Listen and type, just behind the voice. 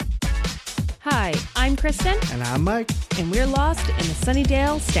Hi, I'm Kristen. And I'm Mike. And we're lost in the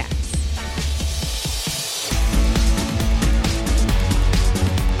Sunnydale Stacks.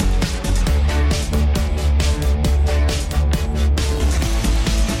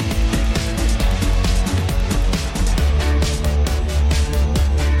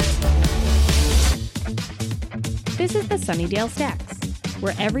 This is the Sunnydale Stacks,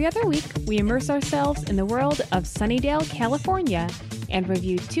 where every other week we immerse ourselves in the world of Sunnydale, California, and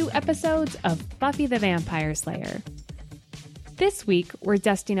review 2 episodes of Buffy the Vampire Slayer. This week, we're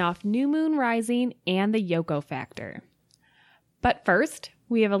dusting off New Moon Rising and the Yoko Factor. But first,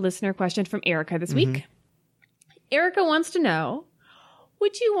 we have a listener question from Erica this week. Erica wants to know,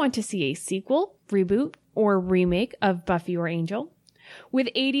 would you want to see a sequel, reboot, or remake of Buffy or Angel? With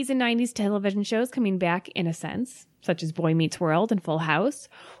 80s and 90s television shows coming back in a sense, such as Boy Meets World and Full House,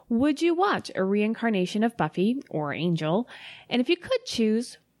 would you watch a reincarnation of Buffy or Angel? And if you could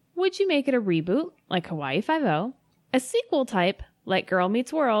choose, would you make it a reboot, like Hawaii Five-0, a sequel type, like Girl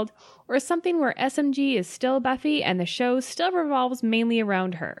Meets World, or something where SMG is still Buffy and the show still revolves mainly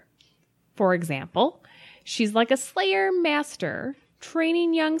around her? For example, she's like a Slayer master,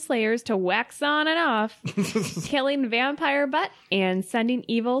 training young Slayers to wax on and off, killing vampire butt, and sending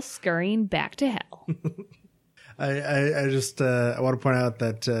evil scurrying back to hell. I just want to point out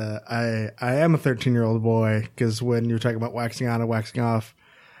that I am a 13-year-old boy, because when you're talking about waxing on and waxing off,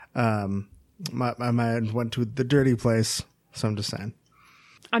 my mind went to the dirty place. So I'm just saying.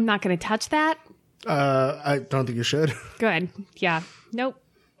 I'm not going to touch that. I don't think you should. Good. Yeah. Nope.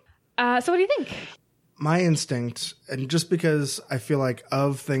 So what do you think? My instinct, and just because I feel like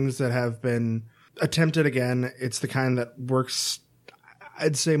of things that have been attempted again, it's the kind that works,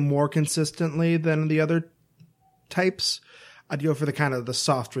 I'd say, more consistently than the other types. I'd go for the kind of the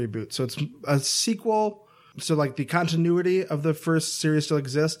soft reboot. So it's a sequel. So like the continuity of the first series still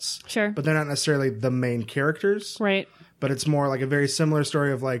exists. Sure. But they're not necessarily the main characters. Right. But it's more like a very similar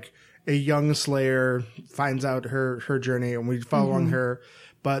story of like a young Slayer finds out her journey and we follow along her.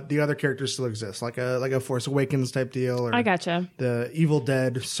 But the other characters still exist, like a Force Awakens type deal, or I gotcha. The Evil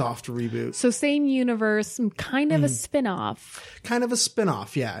Dead soft reboot. So same universe, kind of a spin-off. Kind of a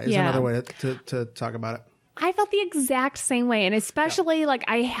spin-off, yeah, is another way to talk about it. I felt the exact same way, and especially like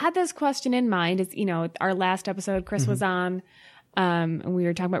I had this question in mind. As you know, our last episode, Chris was on, and we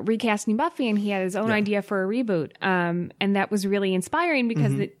were talking about recasting Buffy, and he had his own idea for a reboot, and that was really inspiring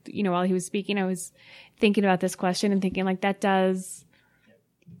because while he was speaking, I was thinking about this question and thinking like that does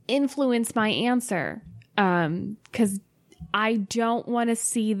influence my answer, because I don't want to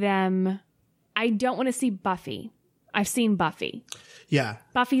see them. I don't want to see Buffy. I've seen Buffy. Yeah.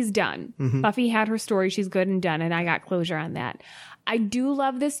 Buffy's done. Buffy had her story. She's good and done, and I got closure on that. I do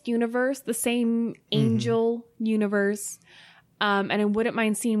love this universe, the same Angel universe, and I wouldn't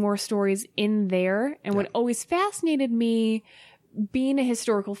mind seeing more stories in there. And what always fascinated me, being a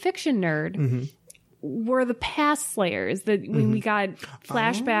historical fiction nerd, were the past Slayers, when we got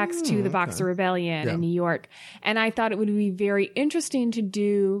flashbacks to the Boxer Rebellion in New York. And I thought it would be very interesting to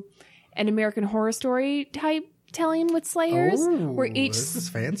do an American Horror Story type telling with Slayers, where each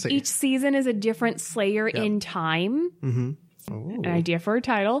season is a different Slayer in time. An idea for a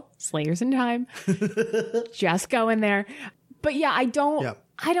title, Slayers in Time. Just go in there. But yeah, I don't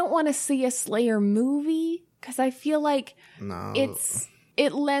want to see a Slayer movie, because I feel like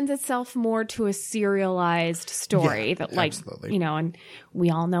it lends itself more to a serialized story that, like, and we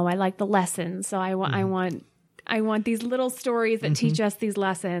all know I like the lessons. So I want these little stories that teach us these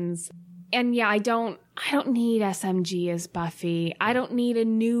lessons. And yeah, I don't need SMG as Buffy. I don't need a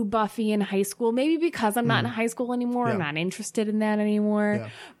new Buffy in high school. Maybe because I'm not in high school anymore. I'm not interested in that anymore. Yeah.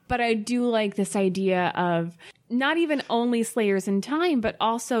 But I do like this idea of not even only Slayers in Time, but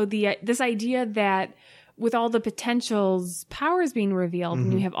also this idea that with all the potentials, powers being revealed,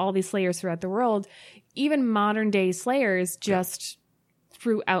 and you have all these Slayers throughout the world, even modern day Slayers just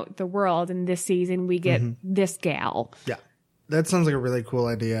throughout the world. And this season we get this gal. Yeah. That sounds like a really cool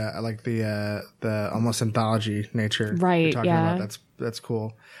idea. I like the almost anthology nature you're talking about. That's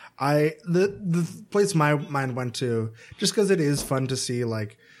cool. The place my mind went to, just because it is fun to see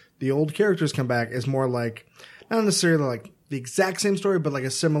like the old characters come back, is more like not necessarily like the exact same story, but like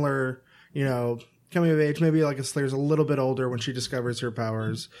a similar, coming of age, maybe like a Slayer's a little bit older when she discovers her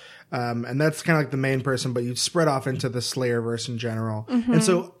powers. And that's kind of like the main person, but you spread off into the Slayerverse in general. And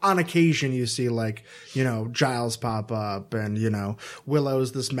so on occasion you see like, Giles pop up and,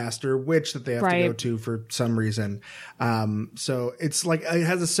 Willow's this master witch that they have to go to for some reason. So it's like, it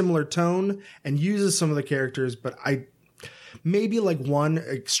has a similar tone and uses some of the characters, but maybe like one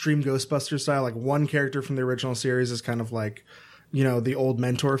extreme Ghostbuster style, like one character from the original series is kind of like, the old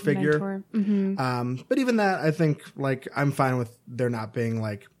mentor figure. But even that, I think, like, I'm fine with there not being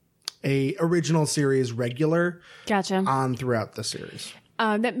like a original series regular on throughout the series.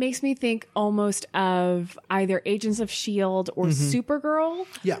 That makes me think almost of either Agents of S.H.I.E.L.D. or Supergirl,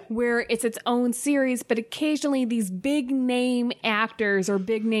 where it's its own series, but occasionally these big name actors or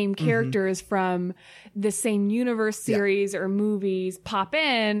big name characters from the same universe series or movies pop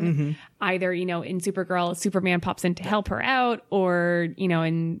in, either, in Supergirl, Superman pops in to help her out, or,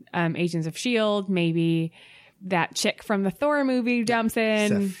 in Agents of S.H.I.E.L.D., maybe that chick from the Thor movie jumps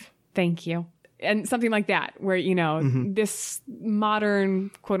in. Sif. Thank you. And something like that, where, this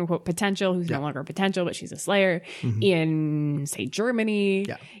modern, quote unquote, potential, who's no longer a potential, but she's a Slayer in, say, Germany,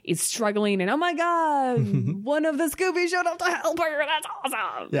 is struggling. And oh my God, one of the Scooby showed up to help her. That's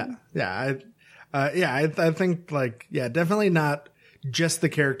awesome. I think, like, definitely not just the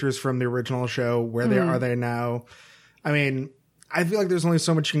characters from the original show. Where are they now? I mean, I feel like there's only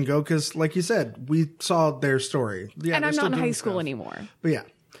so much you can go because, like you said, we saw their story. And I'm not in high school anymore. But yeah.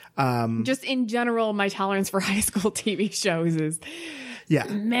 Just in general, my tolerance for high school TV shows is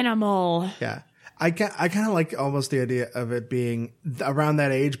minimal. Yeah. I kind of like almost the idea of it being around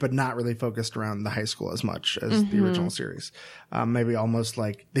that age, but not really focused around the high school as much as the original series. Maybe almost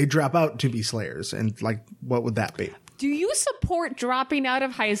like they drop out to be Slayers. And like, what would that be? Do you support dropping out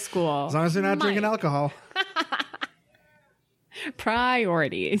of high school? As long as they're not drinking alcohol.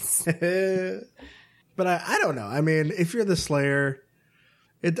 Priorities. But I don't know. I mean, if you're the Slayer...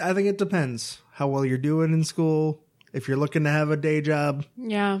 I think it depends how well you're doing in school, if you're looking to have a day job.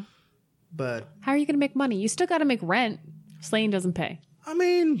 Yeah. But how are you going to make money? You still got to make rent. Slaying doesn't pay. I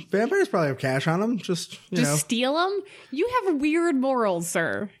mean, vampires probably have cash on them. Just steal them? You have weird morals,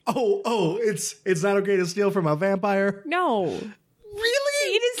 sir. Oh, it's not okay to steal from a vampire? No.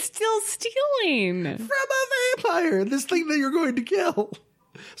 Really? It is still stealing. From a vampire. This thing that you're going to kill.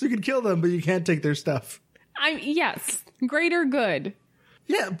 So you can kill them, but you can't take their stuff. Yes. Greater good.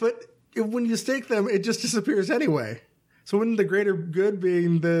 Yeah, but when you stake them, it just disappears anyway. So wouldn't the greater good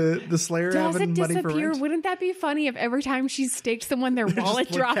being the Slayer having money for rent? Wouldn't that be funny if every time she staked someone, their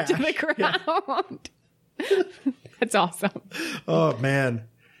wallet dropped to the ground? Yeah. That's awesome. Oh, man.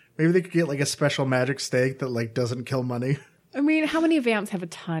 Maybe they could get like a special magic stake that like doesn't kill money. I mean, how many vamps have a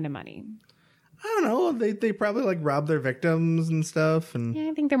ton of money? I don't know. They probably like rob their victims and stuff. And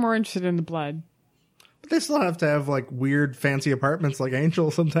I think they're more interested in the blood. But they still have to have like weird fancy apartments like Angel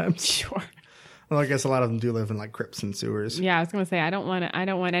sometimes. Sure. Well, I guess a lot of them do live in like crypts and sewers. Yeah, I was gonna say I don't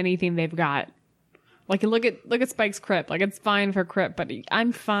want anything they've got. Like look at Spike's crypt. Like it's fine for crypt, but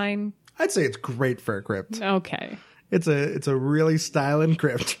I'm fine. I'd say it's great for a crypt. Okay. It's a really styling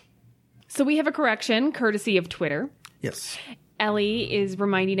crypt. So we have a correction courtesy of Twitter. Yes. Ellie is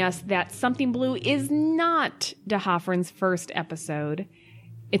reminding us that Something Blue is not De Hoffren's first episode.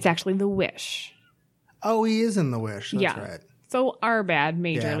 It's actually The Wish. Oh, he is in The Wish. That's right. So our bad,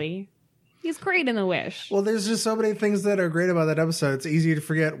 majorly. Yeah. He's great in The Wish. Well, there's just so many things that are great about that episode. It's easy to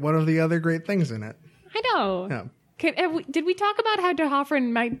forget one of the other great things in it. I know. Yeah. Did we talk about how De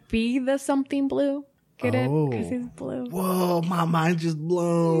Hoffren might be the Something Blue? Get it? Because he's blue. Whoa, my mind's just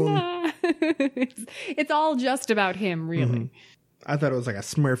blown. Nah. It's all just about him, really. Mm-hmm. I thought it was like a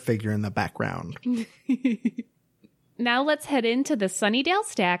Smurf figure in the background. Now let's head into the Sunnydale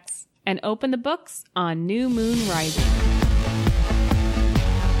Stacks and open the books on New Moon Rising.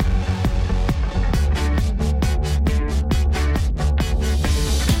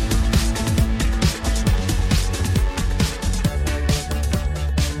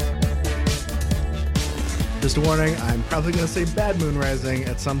 Just a warning, I'm probably going to say Bad Moon Rising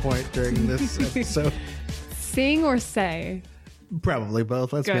at some point during this episode. Sing or say? Probably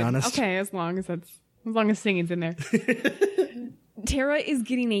both, let's be honest. Okay, as long as singing's in there. Tara is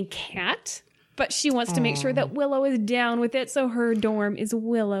getting a cat, but she wants to make sure that Willow is down with it, so her dorm is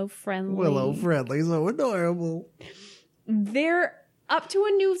Willow friendly. Willow friendly, so adorable. They're up to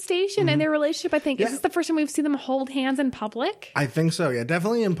a new station in their relationship, I think. Yeah. Is this the first time we've seen them hold hands in public? I think so, yeah.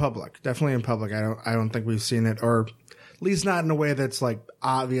 Definitely in public. I don't think we've seen it, or at least not in a way that's like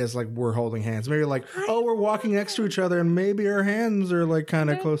obvious, like we're holding hands. Maybe like, we're walking next to each other and maybe our hands are like kind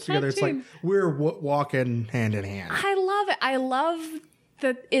of close together. It's like we're walking hand in hand. I love it. I love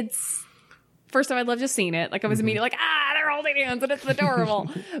that it's... First off, I love just seeing it. Like I was immediately like, they're holding hands and it's adorable.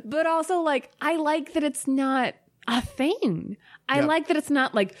 But also like, I like that it's not a thing. I like that it's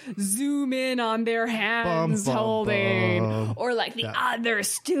not like zoom in on their hands holding or like the other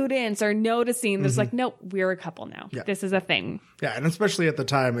students are noticing. There's like, nope, we're a couple now. Yeah. This is a thing. Yeah. And especially at the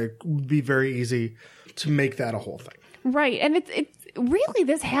time, it would be very easy to make that a whole thing. Right. And it's really,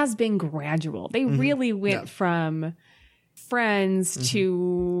 this has been gradual. They really went from friends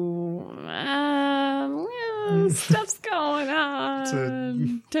to stuff's going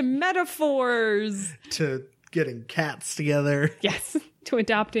on to metaphors to getting cats together. Yes, to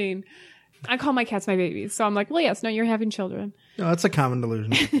adopting. I call my cats my babies, so I'm like, well, yes, no, you're having children. No, that's a common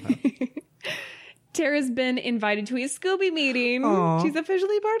delusion. Tara's been invited to a Scooby meeting. Aww. She's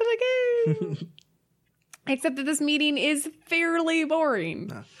officially part of the game. Except that this meeting is fairly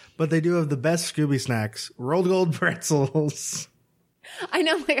boring. But they do have the best Scooby snacks, rolled gold pretzels. I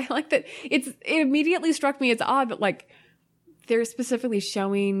know, like, I like that. It immediately struck me as odd that, like, they're specifically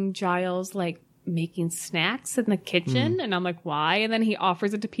showing Giles, like, making snacks in the kitchen. And I'm like, why? And then he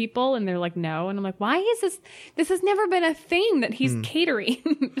offers it to people and they're like, no. And I'm like, why is this? This has never been a thing that he's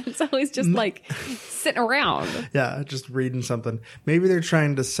catering. So he's just like sitting around. Yeah, just reading something. Maybe they're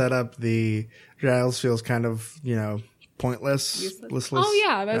trying to set up the Giles feels kind of, pointless. Listless. Oh,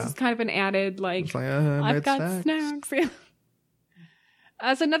 yeah. That's kind of an added, like I've got snacks. Yeah.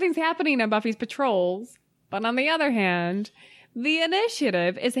 So nothing's happening on Buffy's patrols. But on the other hand, the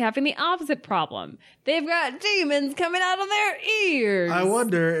initiative is having the opposite problem. They've got demons coming out of their ears. I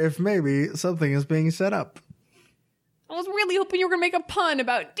wonder if maybe something is being set up. I was really hoping you were going to make a pun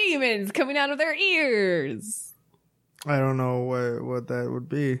about demons coming out of their ears. I don't know what that would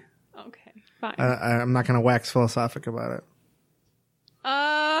be. Okay, fine. I'm not going to wax philosophic about it.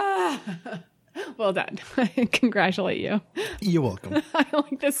 Well done. I congratulate you. You're welcome. I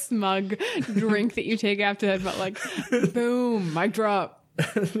like the smug drink that you take after that, but like, boom, mic drop.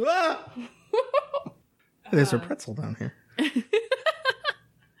 There's a pretzel down here.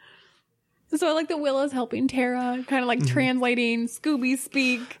 So I like that Willow's helping Tara, kind of like translating Scooby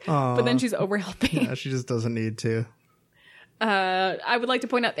speak, but then she's over helping. Yeah, she just doesn't need to. I would like to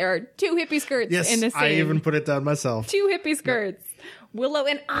point out there are 2 hippie skirts in the scene. I even put it down myself. 2 hippie skirts. Yep. Willow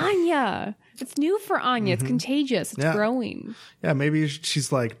and Anya. It's new for Anya. It's contagious. It's growing. Yeah, maybe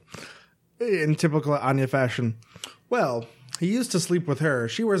she's like, in typical Anya fashion, well, he used to sleep with her.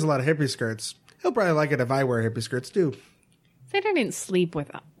 She wears a lot of hippie skirts. He'll probably like it if I wear hippie skirts too. They didn't sleep with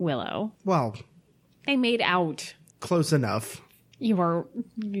Willow. Well, they made out. Close enough. You're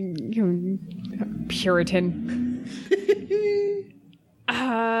Puritan.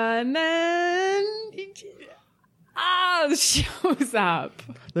 And then Oz shows up.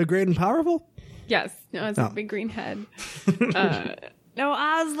 The great and powerful? Yes. No, it's a big green head. No,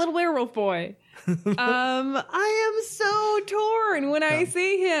 Oz, little werewolf boy. I am so torn when I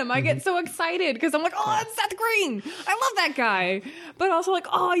see him. I get so excited because I'm like, oh, it's Seth Green. I love that guy. But also like,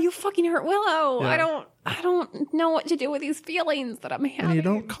 oh, you fucking hurt Willow. Yeah. I don't know what to do with these feelings that I'm having. And you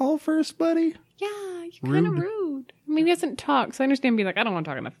don't call first, buddy? Yeah, you're kind of rude. I mean, he doesn't talk, so I understand being like, I don't want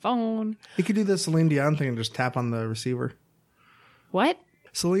to talk on the phone. He could do the Celine Dion thing and just tap on the receiver. What?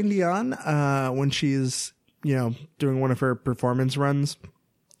 Celine Dion, when she's, doing one of her performance runs,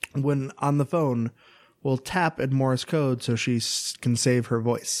 when on the phone, will tap at Morse code so she can save her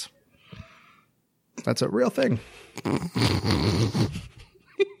voice. That's a real thing.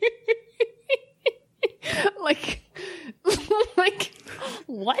 like,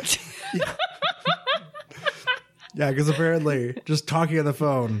 what? Yeah, because apparently just talking on the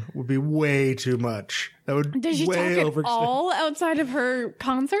phone would be way too much. That would Does she way talk at all outside of her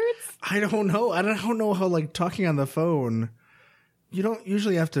concerts? I don't know. I don't know how talking on the phone. You don't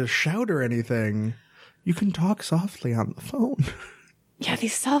usually have to shout or anything. You can talk softly on the phone. Yeah,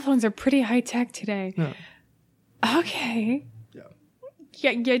 these cell phones are pretty high tech today. Yeah. Okay.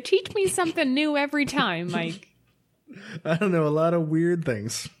 Yeah, you teach me something new every time, Mike. I don't know, a lot of weird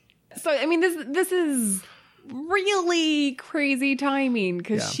things. So, I mean, this is really crazy timing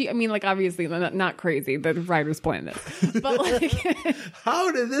because obviously not crazy. The writers planned this, but like,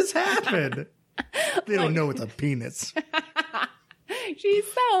 how did this happen? They don't know it's a penis. She's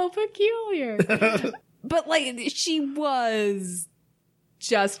so peculiar. But like, she was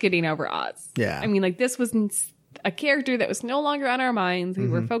just getting over Oz. Yeah. I mean, like, this was a character that was no longer on our minds. We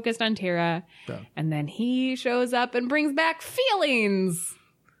were focused on Tara. Yeah. And then he shows up and brings back feelings.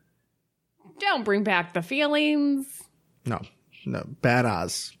 Don't bring back the feelings. No. Bad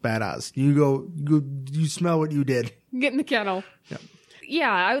Oz. You smell what you did. Get in the kennel. Yeah.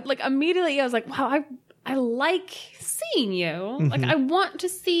 Yeah. I was like, wow, I like seeing you. Mm-hmm. Like, I want to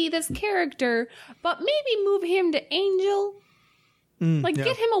see this character, but maybe move him to Angel.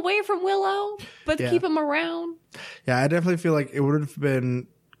 Get him away from Willow, but keep him around. Yeah, I definitely feel like it would have been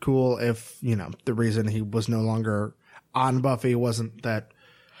cool if, the reason he was no longer on Buffy wasn't that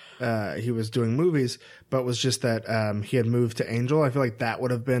he was doing movies, but was just that he had moved to Angel. I feel like that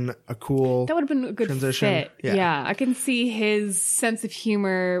would have been a cool That would have been a good transition. Fit. Yeah, I can see his sense of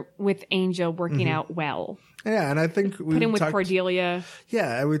humor with Angel working out well. Yeah, and I think we put him with Cordelia.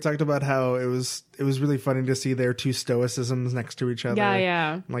 Yeah, we talked about how it was really funny to see their two stoicisms next to each other.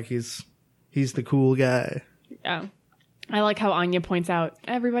 Yeah. Like he's the cool guy. Yeah. I like how Anya points out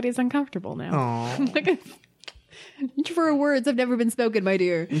everybody's uncomfortable now. Aww. Truer words have never been spoken, my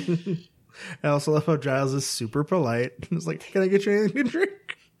dear. I also love how Giles is super polite. He's like, "Can I get you anything to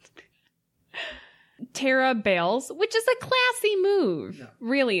drink?" Tara bails, which is a classy move,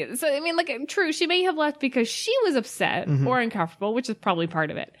 really. So, I mean, like, true, she may have left because she was upset or uncomfortable, which is probably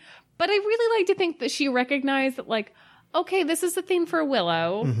part of it. But I really like to think that she recognized that, like, okay, this is the thing for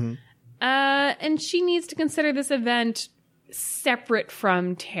Willow, and she needs to consider this event separate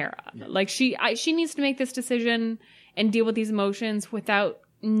from Tara. Like, she needs to make this decision and deal with these emotions without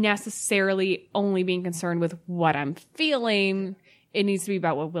necessarily only being concerned with what I'm feeling. It needs to be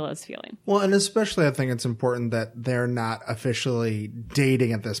about what Willow's feeling. Well, and especially I think it's important that they're not officially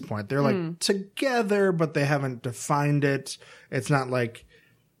dating at this point. They're like together, but they haven't defined it. It's not like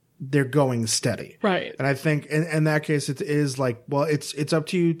they're going steady. Right. And I think in that case, it is like, well, it's up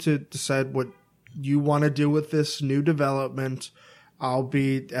to you to decide what you want to do with this new development. I'll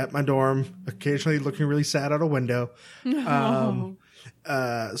be at my dorm, occasionally looking really sad out a window.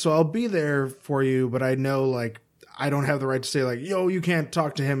 So I'll be there for you, but I know, like, I don't have the right to say, like, yo, you can't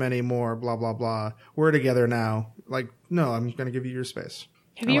talk to him anymore, blah, blah, blah. We're together now. Like, no, I'm going to give you your space.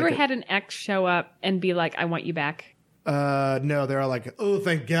 Have you ever had an ex show up and be like, I want you back? No, they're all like, oh,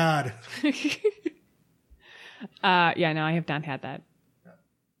 thank God. Yeah, no, I have not had that.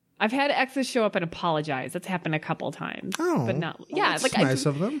 I've had exes show up and apologize. That's happened a couple times. Oh. But not, well, that's like, nice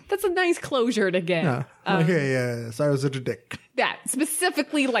of them. That's a nice closure to get. Yeah. Okay, yes, I was such a dick. Yeah,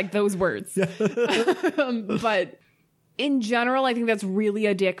 specifically like those words. Yeah. But in general, I think that's really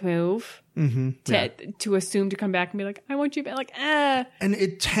a dick move to assume to come back and be like, I want you back. Like, And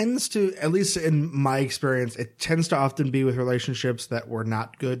it tends to, at least in my experience, it tends to often be with relationships that were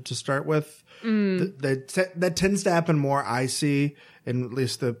not good to start with. That tends to happen more, I see, and at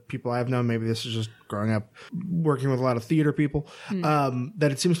least the people I've known, maybe this is just growing up working with a lot of theater people,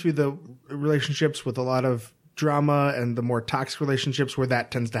 that it seems to be the relationships with a lot of drama and the more toxic relationships where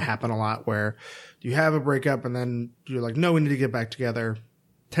that tends to happen a lot, where you have a breakup and then you're like, no, we need to get back together.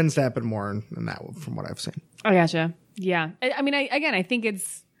 Tends to happen more than that from what I've seen. I gotcha. Yeah. I mean, I think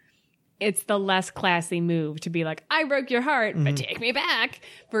it's the less classy move to be like, I broke your heart, but take me back,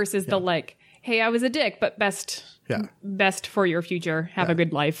 versus the like, hey, I was a dick, but best for your future. Have a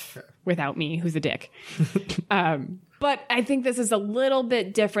good life without me, who's a dick. But I think this is a little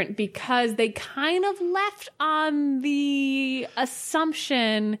bit different because they kind of left on the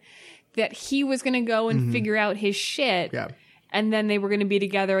assumption that he was going to go and figure out his shit. Yeah. And then they were going to be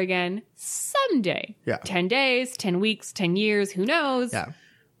together again someday. Yeah. 10 days, 10 weeks, 10 years, who knows? Yeah.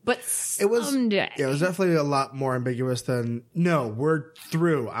 But someday. It was definitely a lot more ambiguous than, no, we're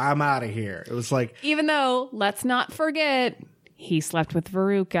through. I'm out of here. It was like. Even though, let's not forget, he slept with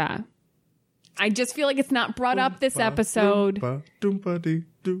Veruca. I just feel like it's not brought up this episode.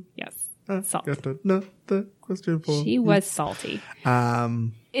 Yes. Salt. Another question for she was salty.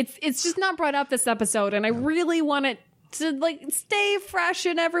 It's just not brought up this episode, and I really want it to like stay fresh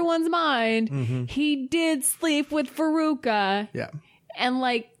in everyone's mind. He did sleep with Veruca. Yeah. And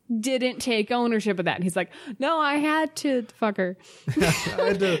like didn't take ownership of that. And he's like, no, I had to fuck her. I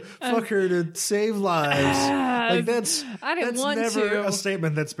had to fuck her to save lives. Like that's never a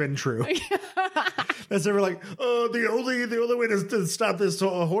statement that's been true. That's never like, oh, the only way to stop this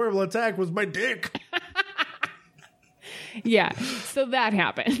horrible attack was my dick. Yeah, so that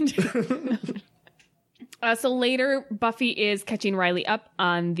happened. So later, Buffy is catching Riley up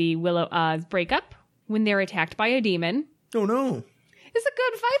on the Willow-Oz breakup when they're attacked by a demon. Oh no. It's a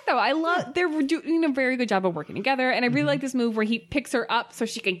good fight, though. They're doing a very good job of working together, and I really like this move where he picks her up so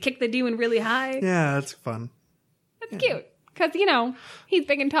she can kick the demon really high. Yeah, that's fun. That's cute. Because, he's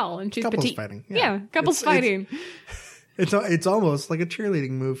big and tall, and she's couples petite. Fighting. Yeah, couples fighting. It's almost like a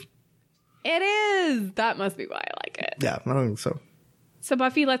cheerleading move. It is. That must be why I like it. Yeah, I don't think so. So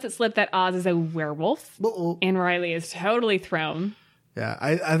Buffy lets it slip that Oz is a werewolf, and Riley is totally thrown. Yeah,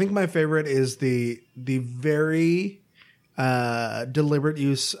 I think my favorite is the very deliberate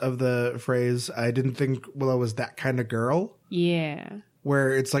use of the phrase, I didn't think Willow was that kind of girl. Yeah.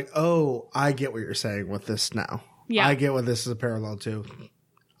 Where it's like, oh, I get what you're saying with this now. Yeah. I get what this is a parallel to.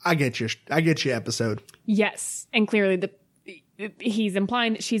 I get you episode. Yes. And clearly he's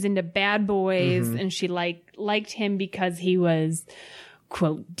implying that she's into bad boys and she liked him because he was,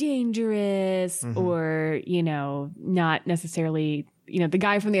 quote, dangerous or, not necessarily, the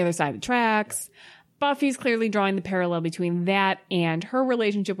guy from the other side of the tracks. Buffy's clearly drawing the parallel between that and her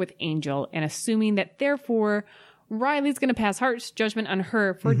relationship with Angel and assuming that therefore Riley's going to pass harsh judgment on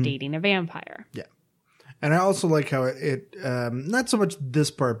her for dating a vampire. Yeah. And I also like how it not so much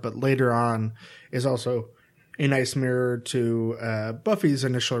this part, but later on is also a nice mirror to Buffy's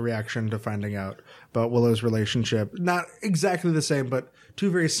initial reaction to finding out about Willow's relationship. Not exactly the same, but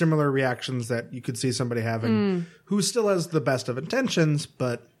two very similar reactions that you could see somebody having who still has the best of intentions,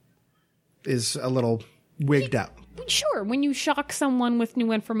 but is a little wigged out. Sure, when you shock someone with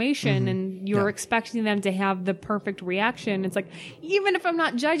new information and you're expecting them to have the perfect reaction, it's like, even if I'm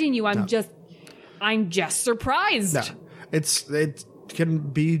not judging you, I'm just surprised. No. It can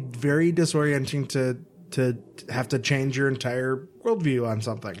be very disorienting to have to change your entire worldview on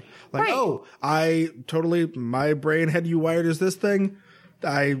something. Like, my brain had you wired as this thing.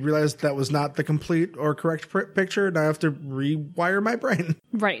 I realized that was not the complete or correct picture. Now I have to rewire my brain.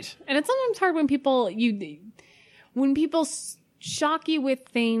 Right. And it's sometimes hard when people shock you with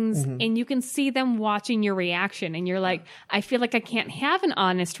things and you can see them watching your reaction and you're like, I feel like I can't have an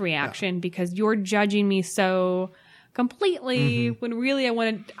honest reaction because you're judging me so completely when really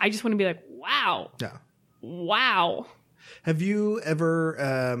I just want to be like, wow. Yeah. Wow. Have you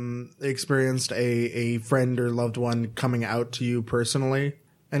ever experienced a friend or loved one coming out to you personally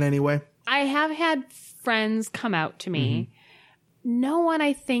in any way? I have had friends come out to me. No one,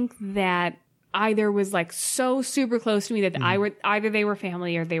 I think, that either was like so super close to me that either they were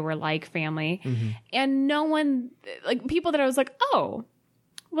family or they were like family. And no one, like people that I was like, oh,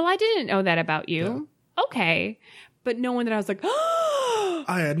 well, I didn't know that about you. Yeah. Okay. But no one that I was like, oh,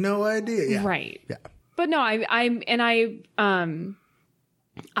 I had no idea. Yeah. Right. Yeah. But no,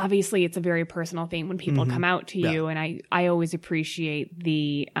 obviously it's a very personal thing when people come out to you. And I always appreciate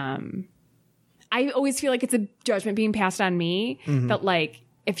I always feel like it's a judgment being passed on me that like,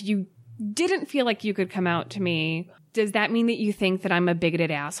 if you didn't feel like you could come out to me, does that mean that you think that I'm a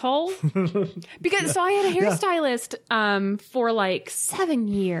bigoted asshole? Because so I had a hairstylist for like 7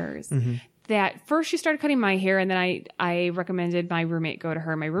 years. That first she started cutting my hair and then I recommended my roommate go to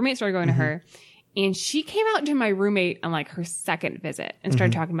her. My roommate started going to her. And she came out to my roommate on like her second visit and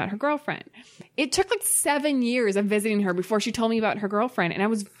started talking about her girlfriend. It took like 7 years of visiting her before she told me about her girlfriend. And I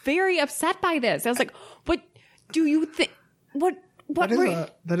was very upset by this. I was like, what do you think? What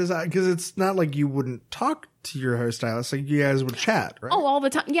that is because it's not like you wouldn't talk to your hairstylist. Like you guys would chat, right? Oh, all the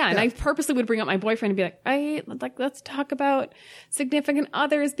time. Yeah. And I purposely would bring up my boyfriend and be like, let's talk about significant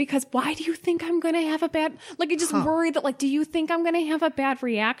others because why do you think I'm going to have a bad, like I just worry that like, do you think I'm going to have a bad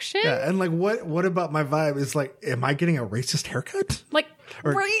reaction? Yeah. And like, what about my vibe is like, am I getting a racist haircut? Like,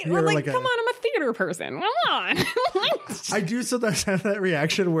 right? Or like come on, I'm a theater person. Come on. I do sometimes have that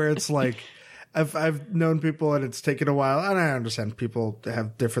reaction where it's like, I've known people and it's taken a while, and I understand people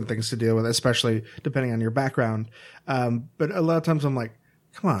have different things to deal with, especially depending on your background. But a lot of times I'm like,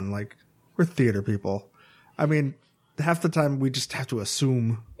 come on, like we're theater people. I mean, half the time we just have to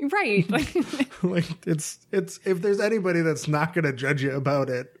assume, right? Like it's if there's anybody that's not going to judge you about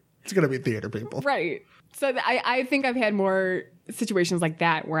it, it's going to be theater people, right? So I think I've had more situations like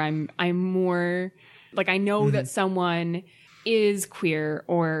that where I'm more like I know that someone is queer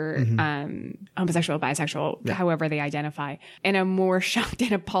or homosexual, bisexual, however they identify. And I'm more shocked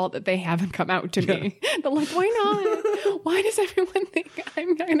and appalled that they haven't come out to me. They're like, why not? Why does everyone think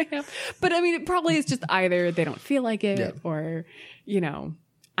I'm going to have... But I mean, it probably is just either they don't feel like it or, you know,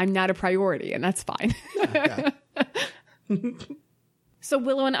 I'm not a priority and that's fine. So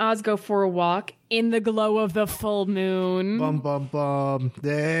Willow and Oz go for a walk in the glow of the full moon. Bum, bum, bum.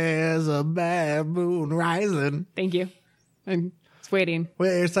 There's a bad moon rising. Thank you. I'm just waiting.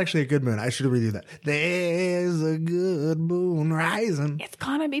 Wait, it's actually a good moon. I should redo that. There's a good moon rising. It's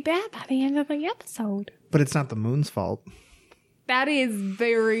gonna be bad by the end of the episode. But it's not the moon's fault. That is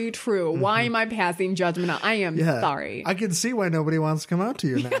very true. Why am I passing judgment on? I am sorry. I can see why nobody wants to come out to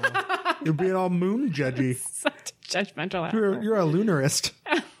you now. You're being all moon judgy. Such a judgmental. You're a lunarist.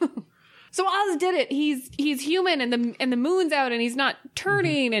 So Oz did it. He's human, and the moon's out, and he's not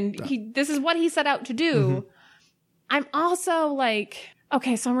turning, and this is what he set out to do. I'm also like,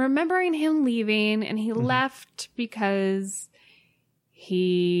 okay, so I'm remembering him leaving, and he left because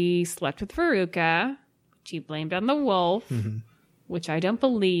he slept with Veruca, which he blamed on the wolf, which I don't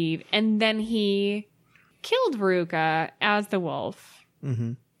believe, and then he killed Veruca as the wolf.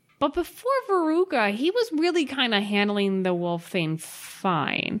 But before Veruca, he was really kind of handling the wolf thing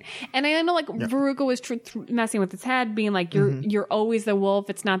fine. And I know, like, Veruca was messing with his head, being like, you're always the wolf.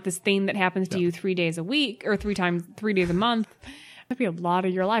 It's not this thing that happens to you 3 days a week or 3 days a month. That'd be a lot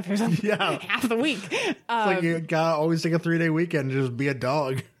of your life. Half the week. It's like you gotta always take a 3-day weekend and just be a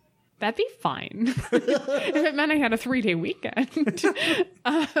dog. That'd be fine. If it meant I had a 3-day weekend.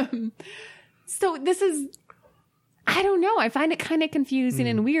 So this is, I don't know. I find it kind of confusing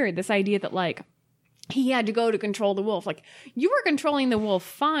and weird. This idea that like he had to go to control the wolf. Like you were controlling the wolf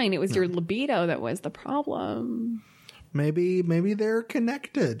fine. It was your libido that was the problem. Maybe they're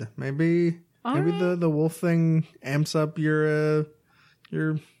connected. Maybe the wolf thing amps up your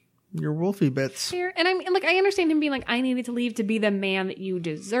wolfy bits. Fair. And I understand him being like, I needed to leave to be the man that you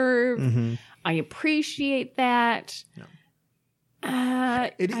deserve. I appreciate that. Yeah.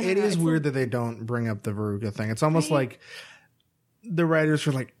 It is weird that they don't bring up the Veruca thing. It's almost like the writers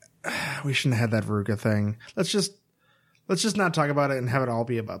were like, we shouldn't have had that Veruca thing. Let's just not talk about it and have it all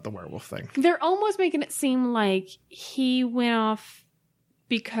be about the werewolf thing. They're almost making it seem like he went off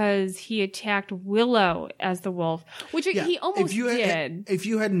because he attacked Willow as the wolf, which he almost did. If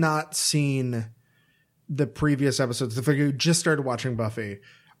you had not seen the previous episodes, if you just started watching Buffy,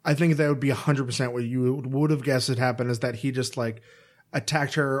 I think that would be 100% what you would have guessed had happened, is that he just like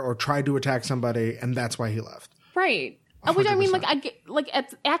attacked her or tried to attack somebody, and that's why he left. Right. 100%. Which I mean,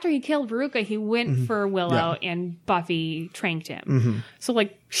 after he killed Veruca, he went for Willow, and Buffy tranked him. So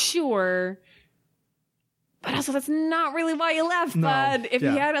like, sure. But also, that's not really why you left, bud. If you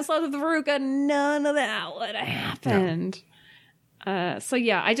hadn't slept with Veruca, none of that would have happened. So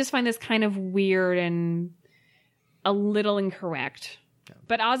yeah, I just find this kind of weird and a little incorrect. Yeah.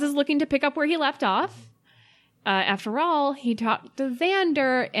 But Oz is looking to pick up where he left off. After all, he talked to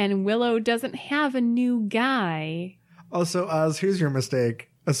Xander, and Willow doesn't have a new guy. Also, Oz, here's your mistake.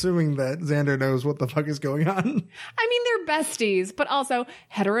 Assuming that Xander knows what the fuck is going on. I mean, they're besties, but also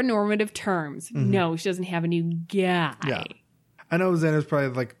heteronormative terms. No, she doesn't have a new guy. Yeah. I know Xander's probably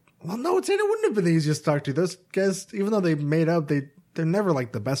like, well, no, Xander wouldn't have been the easiest to talk to. Those guys, even though they made up, they're never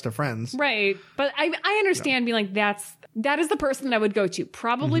like the best of friends. Right. But I understand being like, that is the person that I would go to.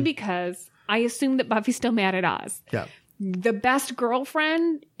 Probably because I assume that Buffy's still mad at Oz. Yeah. The best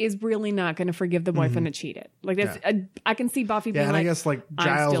girlfriend is really not going to forgive the boyfriend that cheated. Like that's, I can see Buffy being and like, I guess like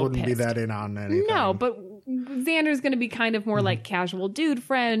Giles wouldn't be that in on anything. No, but Xander's going to be kind of more like casual dude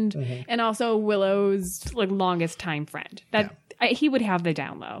friend, and also Willow's like longest time friend. That he would have the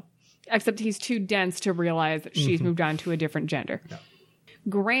down low, except he's too dense to realize that she's moved on to a different gender. Yeah.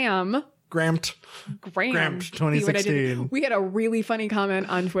 Gramped 2016. We had a really funny comment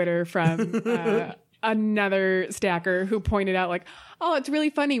on Twitter from another stacker who pointed out like, oh, it's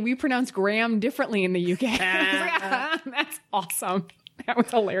really funny. We pronounce Graham differently in the UK. That's awesome. That was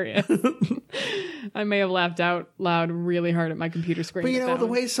hilarious. I may have laughed out loud really hard at my computer screen. But you know, the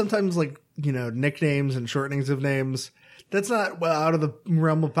way sometimes like, you know, nicknames and shortenings of names, that's not out of the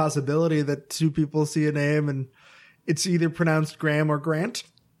realm of possibility that two people see a name and it's either pronounced Graham or Grant.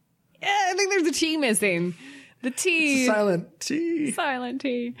 Yeah, I think there's a T missing. The T. Silent T. Silent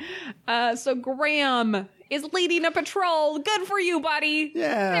T. So Graham is leading a patrol. Good for you, buddy.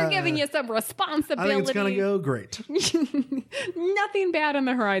 Yeah. They're giving you some responsibility. I think it's going to go great. Nothing bad on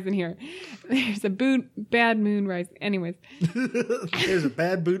the horizon here. There's a bad moon rising. Anyways. There's a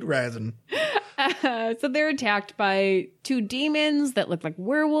bad boot rising. So they're attacked by two demons that look like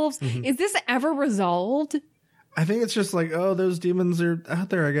werewolves. Is this ever resolved? I think it's just like, oh, those demons are out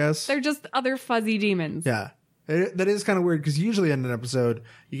there, I guess. They're just other fuzzy demons. Yeah. That is kind of weird because usually in an episode,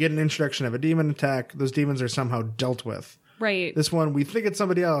 you get an introduction of a demon attack. Those demons are somehow dealt with. Right. This one, we think it's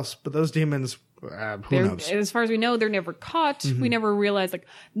somebody else, but those demons, who knows? As far as we know, they're never caught. We never realize, like,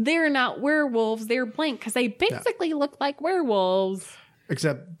 they're not werewolves. They're blank because they basically look like werewolves.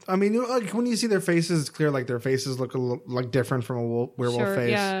 Except, I mean, like when you see their faces, it's clear like their faces look like different from a werewolf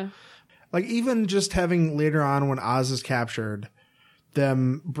face. Yeah. Like even just having later on when Oz is captured,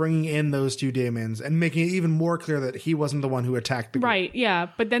 them bringing in those two demons and making it even more clear that he wasn't the one who attacked the group. Right, yeah.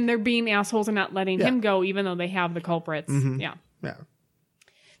 But then they're being assholes and not letting him go even though they have the culprits. Yeah. Yeah.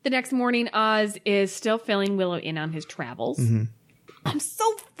 The next morning, Oz is still filling Willow in on his travels. I'm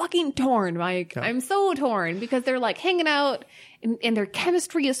so fucking torn, Mike. Yeah. I'm so torn because they're like hanging out and their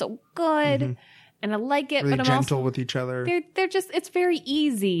chemistry is so good. And I like it, really but I'm gentle also, with each other. They're just, it's very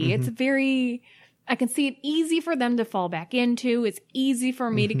easy. It's very, I can see it easy for them to fall back into. It's easy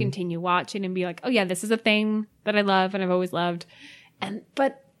for me to continue watching and be like, oh yeah, this is a thing that I love and I've always loved. And,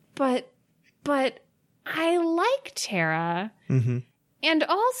 but I like Tara. And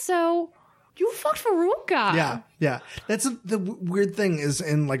also, you fucked Veruca. Yeah. That's the weird thing is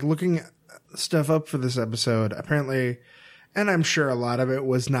in like looking stuff up for this episode, apparently, and I'm sure a lot of it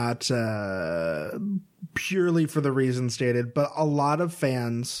was not purely for the reason stated, but a lot of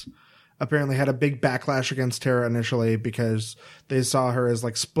fans apparently had a big backlash against Tara initially because they saw her as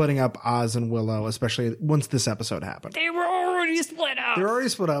like splitting up Oz and Willow, especially once this episode happened. They were already already split up. They're already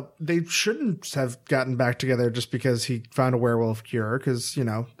split up. They shouldn't have gotten back together just because he found a werewolf cure. Because, you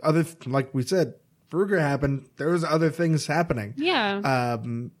know, like we said, Veruca happened. There was other things happening. Yeah.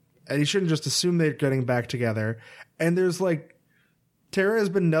 And he shouldn't just assume they're getting back together. And there's like, Tara has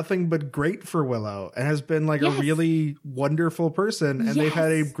been nothing but great for Willow and has been like a really wonderful person. And they've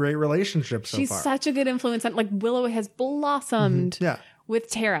had a great relationship so far. She's such a good influence. Like Willow has blossomed with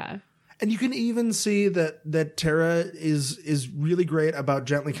Tara. And you can even see that Tara is really great about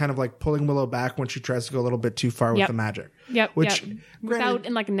gently kind of like pulling Willow back when she tries to go a little bit too far with the magic. Which without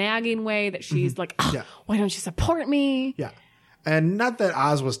in like a nagging way that she's like, why don't you support me? Yeah. And not that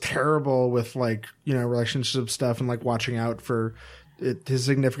Oz was terrible with like, you know, relationship stuff and like watching out for his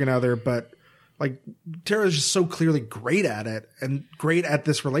significant other, but like Tara is just so clearly great at it and great at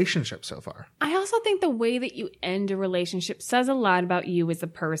this relationship so far. I also think the way that you end a relationship says a lot about you as a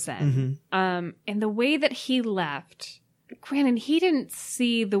person. And the way that he left, granted, he didn't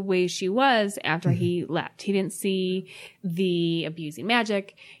see the way she was after he left. He didn't see the abusing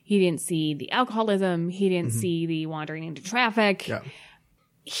magic. He didn't see the alcoholism. He didn't see the wandering into traffic. Yeah.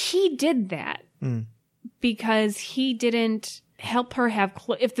 He did that because he didn't help her have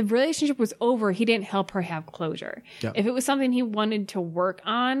if the relationship was over, he didn't help her have closure. Yep. If it was something he wanted to work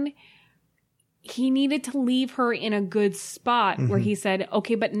on, he needed to leave her in a good spot where he said,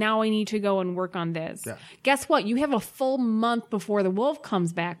 okay, but now I need to go and work on this. Yeah. Guess what? You have a full month before the wolf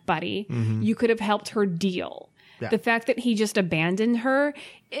comes back, buddy. You could have helped her deal. Yeah. The fact that he just abandoned her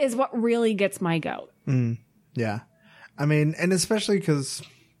is what really gets my goat. Yeah. I mean, and especially because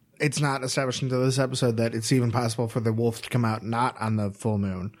it's not established until this episode that it's even possible for the wolf to come out not on the full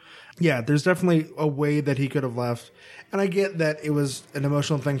moon. Yeah, there's definitely a way that he could have left. And I get that it was an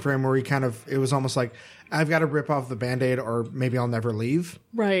emotional thing for him where he it was almost like, I've got to rip off the Band-Aid or maybe I'll never leave.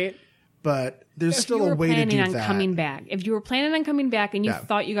 Right. But there's still a way to do that. If you were planning on coming back. If you were planning on coming back and you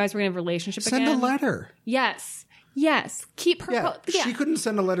thought you guys were in a relationship again. Send a letter. Yes. Keep her. She couldn't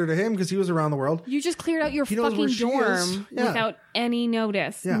send a letter to him because he was around the world. You just cleared out your fucking dorm without any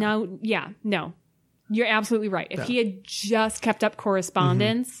notice. Yeah. No. You're absolutely right. If he had just kept up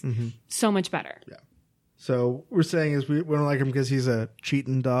correspondence, so much better. Yeah. So we're saying is we don't like him because he's a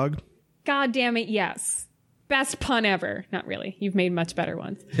cheating dog. God damn it, yes. Best pun ever. Not really. You've made much better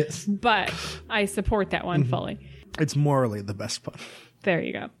ones. Yes. But I support that one fully. It's morally the best pun. There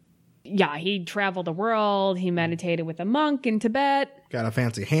you go. Yeah, he traveled the world. He meditated with a monk in Tibet. Got a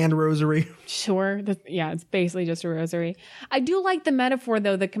fancy hand rosary. Sure. It's basically just a rosary. I do like the metaphor,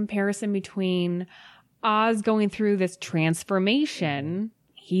 though, the comparison between Oz going through this transformation.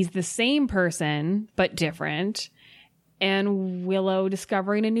 He's the same person, but different. And Willow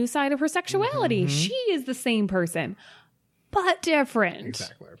discovering a new side of her sexuality. She is the same person, but different.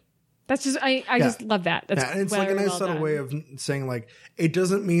 Exactly. That's just, I just love that. That's it's like a nice subtle way of saying, like, it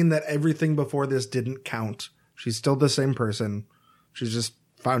doesn't mean that everything before this didn't count. She's still the same person. She's just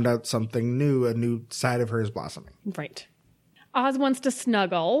found out something new, a new side of her is blossoming. Right. Oz wants to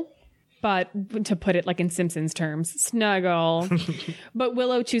snuggle, but to put it like in Simpsons terms, snuggle. But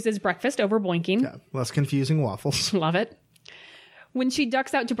Willow chooses breakfast over boinking. Yeah, less confusing waffles. Love it. When she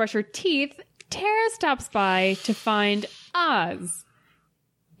ducks out to brush her teeth, Tara stops by to find Oz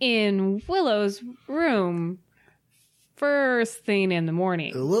in Willow's room first thing in the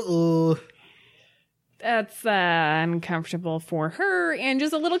morning. That's uncomfortable for her and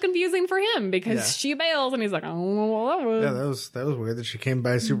just a little confusing for him because she bails and he's like, oh, that was weird that she came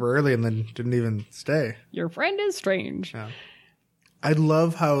by super early and then didn't even stay. Your friend is strange. Yeah. I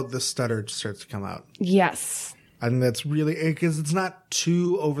love how the stutter starts to come out. Yes. I think that's really, because it's not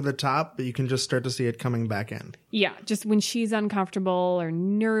too over the top, but you can just start to see it coming back in. Yeah, just when she's uncomfortable or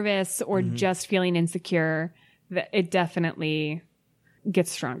nervous or just feeling insecure, that it definitely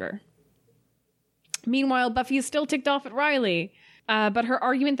gets stronger. Meanwhile, Buffy is still ticked off at Riley, but her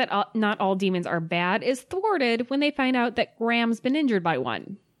argument that not all demons are bad is thwarted when they find out that Graham's been injured by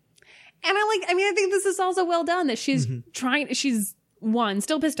one. And I think this is also well done that she's she's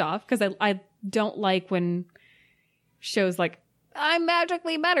still pissed off because I don't like when shows like, I'm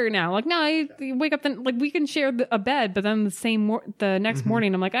magically better now. Like, no, you wake up, then like we can share a bed, but then the next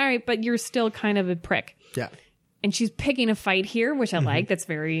morning, I'm like, all right, but you're still kind of a prick. Yeah. And she's picking a fight here, which I like. That's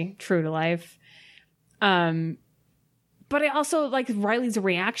very true to life. But I also like Riley's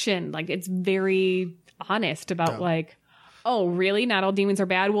reaction. Like, it's very honest about like, oh, really? Not all demons are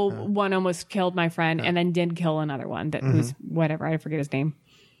bad? Well, one almost killed my friend and then did kill another one that was whatever. I forget his name.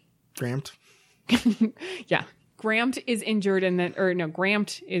 Gramt. Yeah. Gramt is injured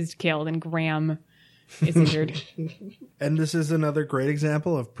Gramt is killed and Graham is injured. And this is another great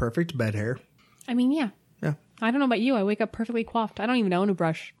example of perfect bed hair. I mean, yeah. Yeah. I don't know about you. I wake up perfectly coiffed. I don't even own a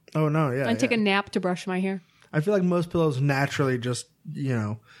brush. Oh, no, yeah. I take a nap to brush my hair. I feel like most pillows naturally just,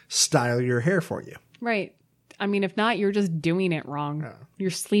 style your hair for you. Right. I mean, if not, you're just doing it wrong. Yeah.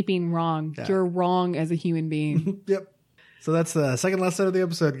 You're sleeping wrong. Yeah. You're wrong as a human being. Yep. So that's the second lesson of the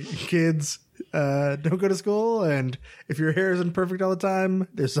episode. Kids, don't go to school. And if your hair isn't perfect all the time,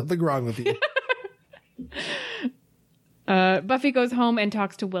 there's something wrong with you. Buffy goes home and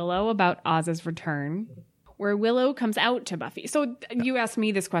talks to Willow about Oz's return, where Willow comes out to Buffy. So you asked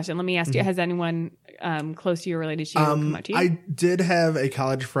me this question. Let me ask you, has anyone close to you or related to you come out to you? I did have a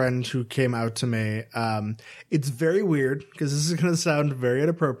college friend who came out to me. It's very weird because this is going to sound very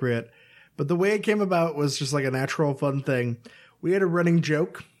inappropriate, but the way it came about was just like a natural, fun thing. We had a running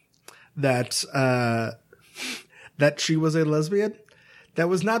joke that that she was a lesbian. That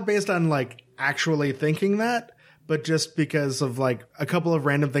was not based on like actually thinking that, but just because of like a couple of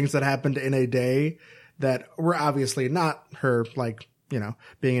random things that happened in a day that were obviously not her, like,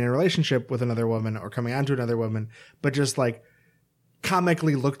 being in a relationship with another woman or coming on to another woman, but just like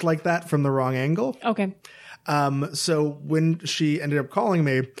comically looked like that from the wrong angle. Okay. So when she ended up calling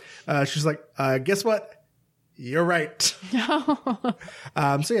me, she's like, guess what? You're right.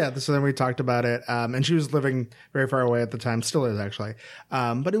 So then we talked about it. And she was living very far away at the time, still is actually.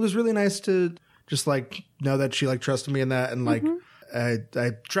 But it was really nice to just like know that she like trusted me in that. And like,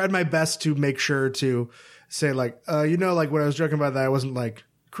 I tried my best to make sure to say like, like when I was joking about that, I wasn't like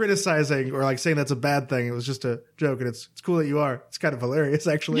criticizing or like saying that's a bad thing. It was just a joke, and it's cool that you are. It's kind of hilarious,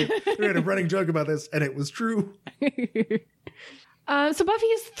 actually. We had a running joke about this, and it was true. So Buffy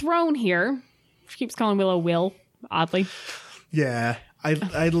is thrown here. She keeps calling Willow Will, oddly. Yeah,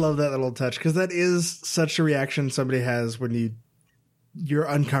 I love that little touch because that is such a reaction somebody has when you're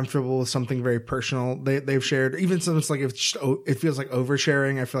uncomfortable with something very personal they've shared. Even something like if it feels like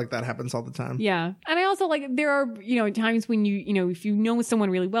oversharing, I feel like that happens all the time. Yeah. And I also like there are, times when if you know someone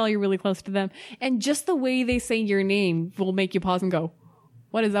really well, you're really close to them, and just the way they say your name will make you pause and go,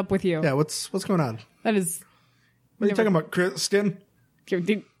 what is up with you? Yeah, what's going on? That is... What are you talking about, Kristen?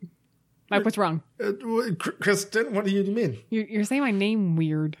 Mike, what's wrong? Kristen, what do you mean? You're saying my name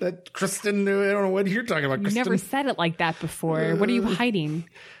weird. That Kristen, I don't know what you're talking about, Kristen. You never said it like that before. What are you hiding?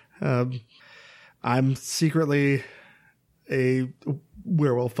 I'm secretly a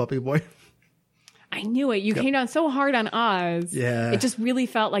werewolf puppy boy. I knew it. You came down so hard on Oz. Yeah. It just really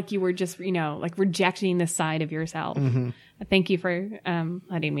felt like you were just, like rejecting this side of yourself. Mm-hmm. Thank you for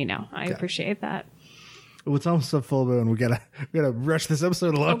letting me know. I appreciate that. Oh, it's almost a full moon. We gotta rush this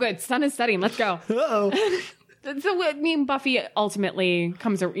episode along. Oh, good. Sun is setting. Let's go. Uh-oh. So, Buffy ultimately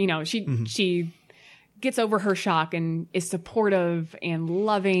comes, she gets over her shock and is supportive and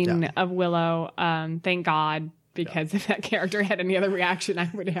loving of Willow. Thank God, because if that character had any other reaction, I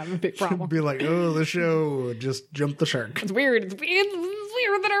would have a big problem. Be like, oh, the show just jumped the shark. It's weird. It's weird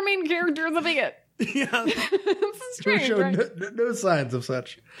that our main character is a bigot. Yeah. It's strange, show right? no signs of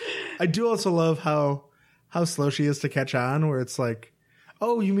such. I do also love how slow she is to catch on, where it's like,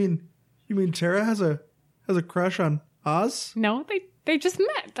 oh, you mean Tara has a crush on Oz? No, they just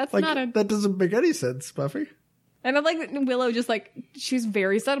met. That's like, not a... That doesn't make any sense, Buffy. And I like that Willow just like, she's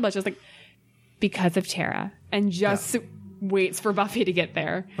very subtle, but just like, because of Tara, and just waits for Buffy to get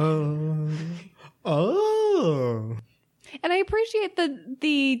there. Oh. And I appreciate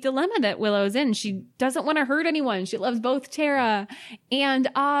the dilemma that Willow's in. She doesn't want to hurt anyone. She loves both Tara and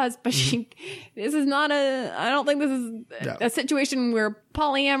Oz, but this is not I don't think this is a situation where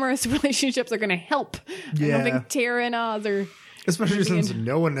polyamorous relationships are going to help. Yeah. I don't think Tara and Oz are. Especially since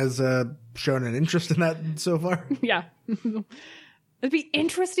no one has shown an interest in that so far. Yeah. It'd be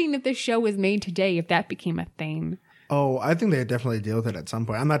interesting if this show was made today, if that became a thing. Oh, I think they'd definitely deal with it at some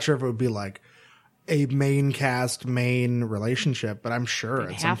point. I'm not sure if it would be like a main relationship, but I'm sure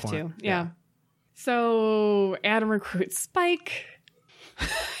at some point. Have to, yeah. So Adam recruits Spike.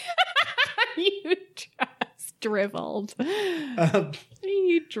 You just dribbled.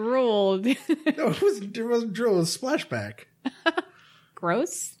 You drooled. No, it wasn't drool. It was splashback.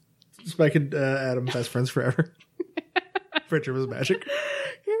 Gross. Spike and Adam, best friends forever. Friendship was magic.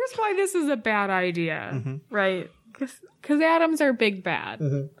 Here's why this is a bad idea, right? Because Adam's our big bad.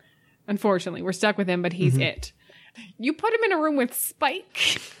 Mm-hmm. Unfortunately, we're stuck with him, but he's it. You put him in a room with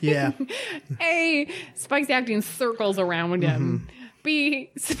Spike. Yeah. A, Spike's acting circles around him.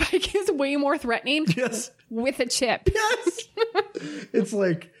 B, Spike is way more threatening. Yes. With a chip. Yes. It's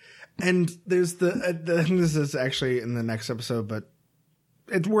like, and there's this is actually in the next episode, but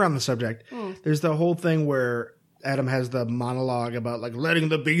we're on the subject. There's the whole thing where Adam has the monologue about like letting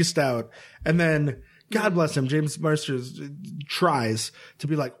the beast out, and then God bless him. James Marsters tries to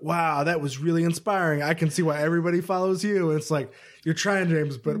be like, wow, that was really inspiring. I can see why everybody follows you. And it's like, you're trying,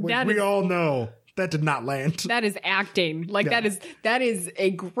 James, but we all know that did not land. That is acting. Like that is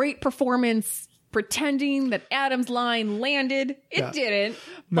a great performance pretending that Adam's line landed. It didn't.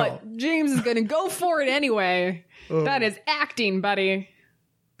 No. But James is going to go for it anyway. That is acting, buddy.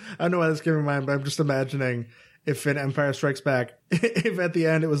 I don't know why this came to mind, but I'm just imagining if in Empire Strikes Back, if at the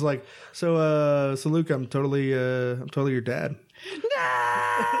end it was like, so Luke, I'm totally your dad.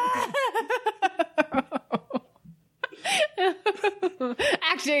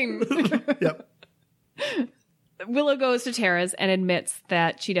 Acting. Yep. Willow goes to Tara's and admits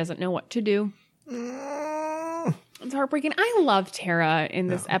that she doesn't know what to do. It's heartbreaking. I love Tara in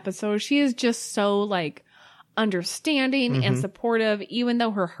this episode. She is just so like understanding and supportive, even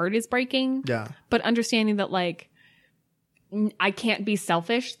though her heart is breaking. Yeah. But understanding that like, I can't be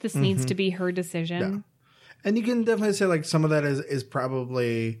selfish. This needs to be her decision. Yeah. And you can definitely say like some of that is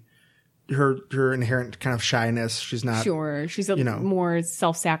probably her inherent kind of shyness. She's not sure. She's more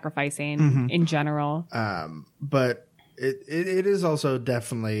self-sacrificing in general. But it is also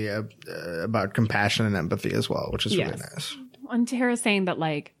definitely about compassion and empathy as well, which is really nice. And Tara's saying that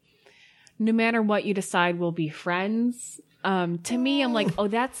like, no matter what you decide, we'll be friends. To me, I'm like, oh,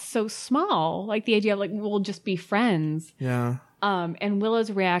 that's so small. Like the idea of like, we'll just be friends. Yeah. And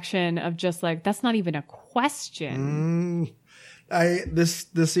Willow's reaction of just like, that's not even a question. This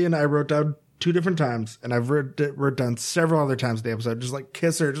scene I wrote down 2 different times, and I've wrote down several other times in the episode. Just like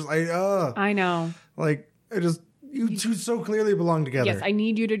kiss her, just like, I know. Like you two so clearly belong together. Yes, I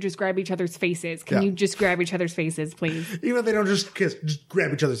need you to just grab each other's faces. Can you just grab each other's faces, please? Even if they don't just kiss, just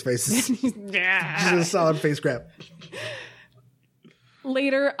grab each other's faces. Just a solid face grab.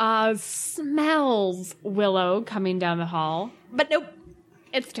 Later, Oz smells Willow coming down the hall. But nope,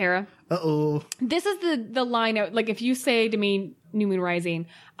 it's Tara. Uh-oh. This is the line out. Like, if you say to me, New Moon Rising,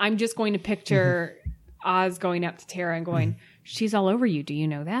 I'm just going to picture Oz going up to Tara and going, she's all over you. Do you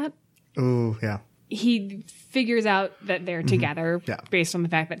know that? Oh, yeah. He figures out that they're together based on the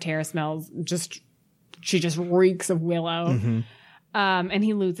fact that Tara smells she just reeks of Willow. And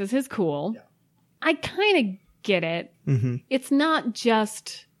he loses his cool. Yeah. I kind of get it. It's not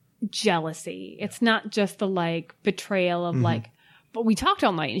just jealousy. It's not just the like betrayal of like, but we talked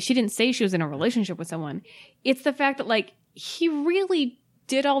all night and she didn't say she was in a relationship with someone. It's the fact that like he really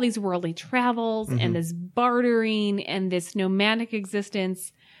did all these worldly travels and this bartering and this nomadic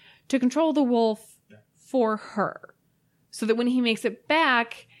existence to control the wolf for her, so that when he makes it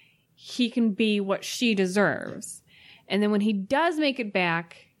back, he can be what she deserves. And then when he does make it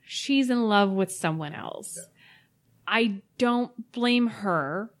back, she's in love with someone else. Yeah. I don't blame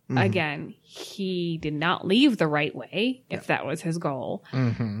her. Again, he did not leave the right way, if that was his goal.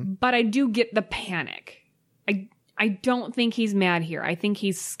 But I do get the panic. I don't think he's mad here. I think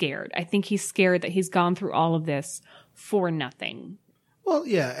he's scared. I think he's scared that he's gone through all of this for nothing. Well,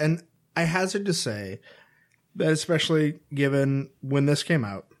 yeah, and I hazard to say that, especially given when this came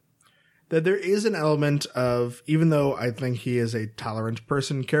out, that there is an element of, even though I think he is a tolerant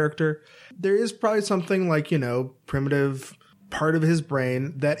person character, there is probably something like, primitive part of his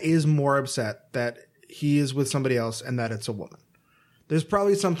brain that is more upset that he is with somebody else and that it's a woman. There's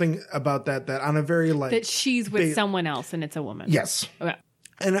probably something about that on a very like... That she's with someone else and it's a woman. Yes. Okay.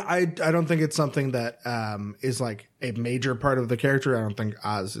 And I don't think it's something that is like a major part of the character. I don't think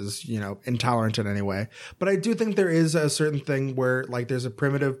Oz is, intolerant in any way. But I do think there is a certain thing where like there's a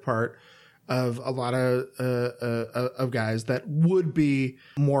primitive part of a lot of guys that would be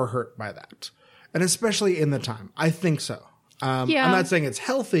more hurt by that. And especially in the time. I think so. I'm not saying it's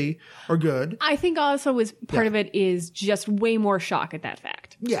healthy or good. I think also part of it is just way more shock at that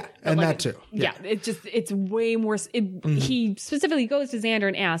fact. Yeah, and like, that too. Yeah, it's way more. He specifically goes to Xander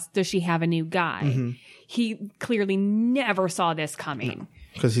and asks, does she have a new guy? He clearly never saw this coming.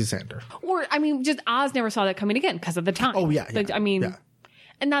 Because he's Xander. Or, just Oz never saw that coming again because of the time. Oh, yeah.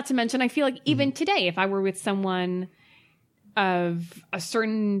 And not to mention, I feel like even today, if I were with someone of a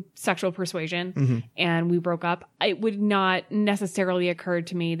certain sexual persuasion and we broke up, it would not necessarily occur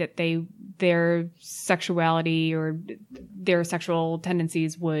to me that their sexuality or their sexual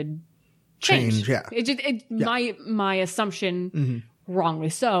tendencies would change. Yeah. My assumption, wrongly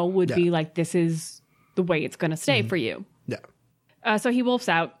so, would be like, this is the way it's going to stay for you. Yeah. So he wolfs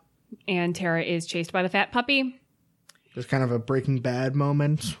out and Tara is chased by the fat puppy. There's kind of a Breaking Bad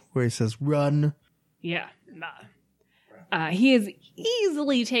moment where he says, run. Yeah. He is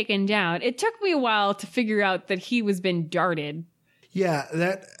easily taken down. It took me a while to figure out that he was been darted.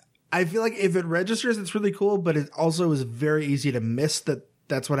 Yeah, I feel like if it registers, it's really cool, but it also is very easy to miss that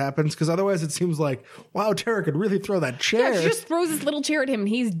that's what happens? Because otherwise it seems like, wow, Tara could really throw that chair. Yeah, she just throws this little chair at him and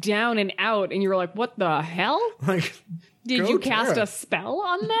he's down and out. And you're like, what the hell? Like, did you cast a spell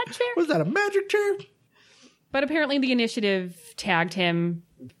on that chair? Was that a magic chair? But apparently the initiative tagged him.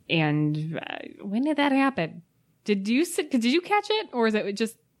 And when did that happen? Did you catch it? Or is it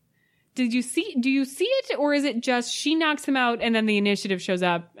just... do you see it? Or is it just she knocks him out and then the initiative shows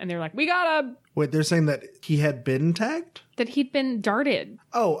up and they're like, we got him. Wait, they're saying that he had been tagged? That he'd been darted.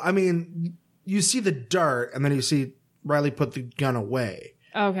 Oh, I mean, you see the dart and then you see Riley put the gun away.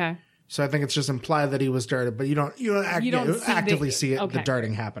 Okay. So I think it's just implied that he was darted, but you don't actively see it, the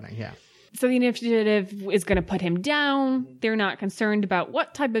darting happening. Yeah. So the initiative is going to put him down. They're not concerned about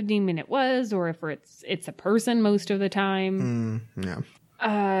what type of demon it was or if it's a person most of the time.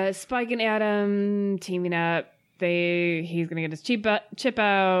 Yeah. Spike and Adam teaming up. He's going to get his chip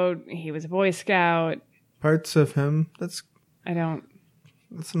out. He was a Boy Scout. Parts of him. That's an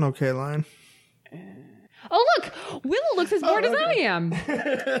okay line. Oh, look! Willow looks as bored as I am.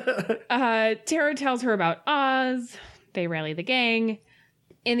 Tara tells her about Oz. They rally the gang.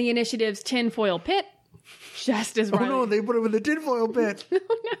 In the initiative's tinfoil pit, just as Riley... Oh, no, they put him in the tinfoil pit. Oh,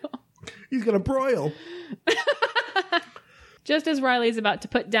 no. He's going to broil. Just as Riley's about to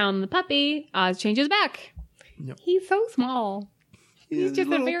put down the puppy, Oz changes back. Yep. He's so small. He's just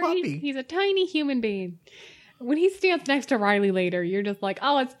he's a tiny human being. When he stands next to Riley later, you're just like,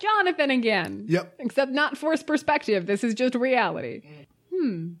 oh, it's Jonathan again. Yep. Except not forced perspective. This is just reality.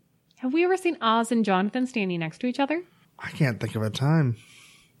 Have we ever seen Oz and Jonathan standing next to each other? I can't think of a time.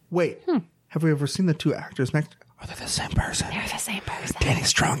 Wait. Have we ever seen the two actors next? Oh, they're the same person. They're the same person. Danny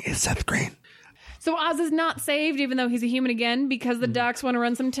Strong is Seth Green. So Oz is not saved, even though he's a human again, because the docs want to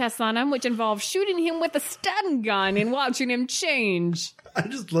run some tests on him, which involve shooting him with a stun gun and watching him change. I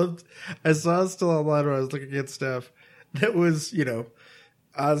just loved... I saw still online when I was looking at stuff that was,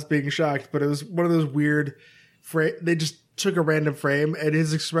 Oz being shocked, but it was one of those weird... They just took a random frame, and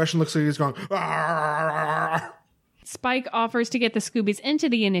his expression looks like he's going... Arr! Spike offers to get the Scoobies into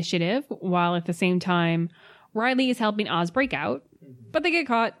the initiative, while at the same time, Riley is helping Oz break out, but they get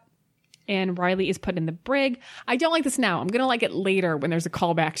caught. And Riley is put in the brig. I don't like this now. I'm going to like it later when there's a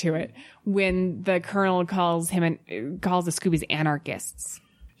callback to it. When the Colonel calls the Scoobies anarchists.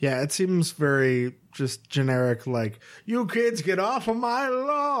 Yeah, it seems very just generic, like, you kids get off of my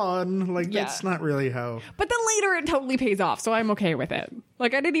lawn. Like, that's not really how... But then later it totally pays off, so I'm okay with it.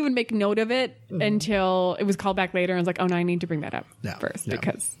 Like, I didn't even make note of it until it was called back later. And I was like, oh, no, I need to bring that up first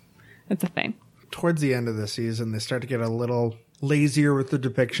because it's a thing. Towards the end of the season, they start to get a little... lazier with the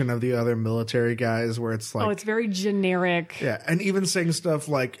depiction of the other military guys where it's like... Oh, it's very generic. Yeah, and even saying stuff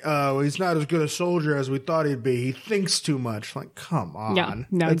like, oh, he's not as good a soldier as we thought he'd be. He thinks too much. Like, come on. Yeah,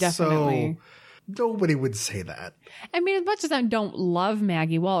 no, definitely. Nobody would say that. I mean, as much as I don't love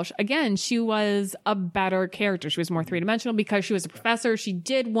Maggie Walsh, again, she was a better character. She was more three-dimensional because she was a professor. She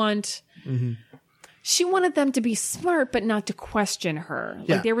did want... She wanted them to be smart, but not to question her.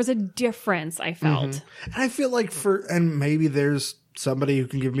 Yeah. Like, there was a difference, I felt. And I feel like and maybe there's somebody who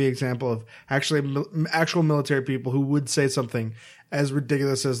can give me an example of actual military people who would say something as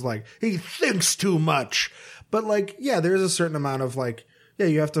ridiculous as like, he thinks too much. But like, yeah, there's a certain amount of like, yeah,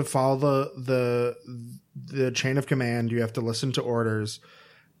 you have to follow the chain of command. You have to listen to orders.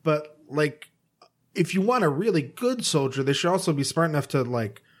 But like, if you want a really good soldier, they should also be smart enough to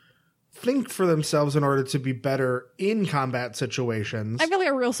like, think for themselves in order to be better in combat situations. I feel like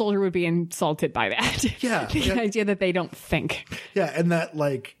a real soldier would be insulted by that. Yeah. The idea that they don't think. Yeah, and that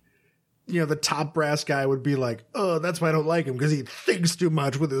like, the top brass guy would be like, oh, that's why I don't like him, because he thinks too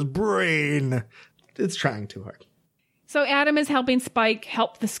much with his brain. It's trying too hard. So Adam is helping Spike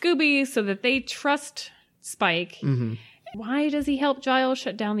help the Scoobies so that they trust Spike. Why does he help Giles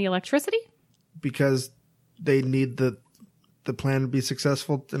shut down the electricity? Because they need the plan to be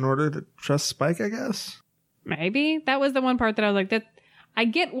successful in order to trust Spike, I guess. Maybe. That was the one part that I was like, that I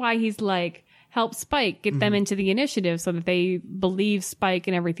get why he's like, help Spike, get them into the initiative so that they believe Spike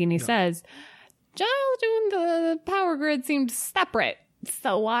and everything he says. Giles doing the power grid seemed separate.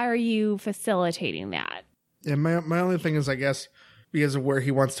 So why are you facilitating that? Yeah, my only thing is, I guess, because of where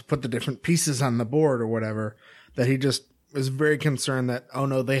he wants to put the different pieces on the board or whatever, that he just is very concerned that, oh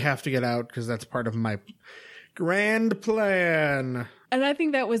no, they have to get out because that's part of my grand plan. And I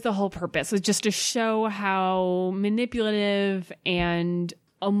think that was the whole purpose, was just to show how manipulative and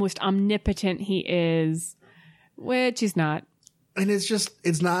almost omnipotent he is, which he's not. And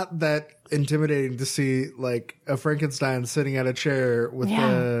it's not that intimidating to see like a Frankenstein sitting at a chair with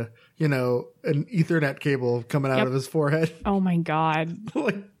an Ethernet cable coming out of his forehead. Oh my God.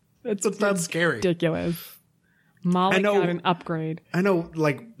 Like, it's not scary. Ridiculous. Molly got an upgrade. I know,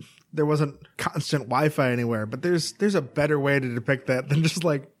 like, there wasn't constant Wi-Fi anywhere, but there's a better way to depict that than just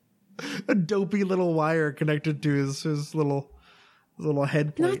like a dopey little wire connected to his little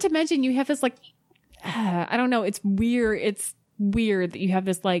head plate. Not to mention you have this like, I don't know. It's weird. It's weird that you have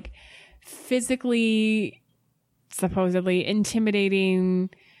this like physically, supposedly intimidating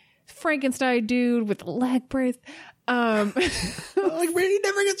Frankenstein dude with a leg brace. Like, he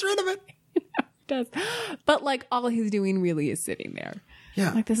never gets rid of it. Does, but like all he's doing really is sitting there.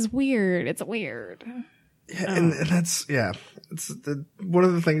 Yeah, like this is weird. It's weird. Yeah, and that's It's one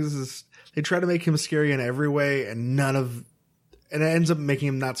of the things is they try to make him scary in every way, and it ends up making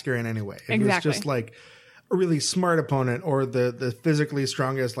him not scary in any way. If exactly. It was just like a really smart opponent or the physically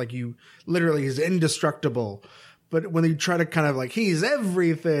strongest, like you literally is indestructible. But when you try to kind of like he's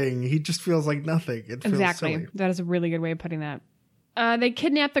everything, he just feels like nothing. It feels exactly. silly. That is a really good way of putting that. They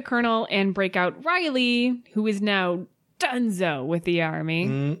kidnap the colonel and break out Riley, who is now donezo with the army.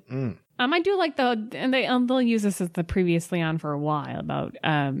 Mm-mm. I do like they'll use this as the previously on for a while about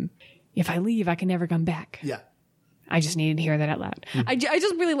if I leave, I can never come back. Yeah, I just needed to hear that out loud. Mm-hmm. I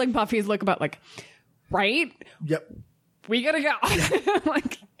just really like Buffy's look about like, right? Yep, we gotta go. Yeah.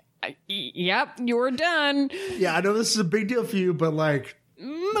 Like, yep, you're done. Yeah, I know this is a big deal for you, but like,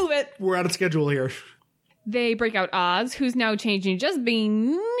 move it. We're out of schedule here. They break out Oz, who's now changing, just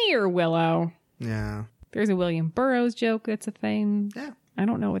being near Willow. Yeah. There's a William Burroughs joke that's a thing. Yeah. I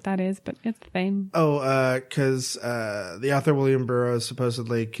don't know what that is, but it's a thing. Oh, because the author William Burroughs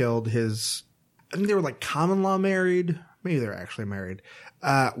supposedly killed his, I think they were like common law married. Maybe they're actually married.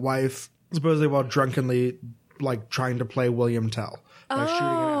 Wife, supposedly while drunkenly like trying to play William Tell by shooting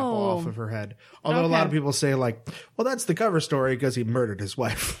an apple off of her head. Although a lot of people say like, well, that's the cover story because he murdered his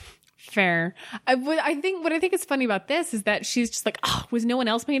wife. Fair. I think is funny about this is that she's just like, oh, was no one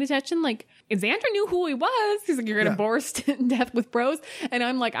else paying attention? Like, Xander knew who he was. He's like, you're going to bore us to death with bros. And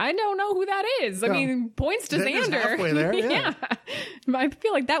I'm like, I don't know who that is. I mean, points to Xander. Halfway there, yeah. I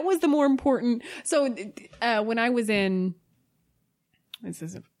feel like that was the more important. So when I was in, this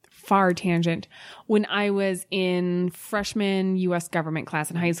is a far tangent, when I was in freshman U.S. government class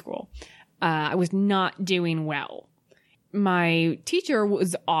in high school, I was not doing well. My teacher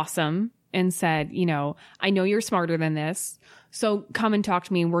was awesome and said, you know, I know you're smarter than this, so come and talk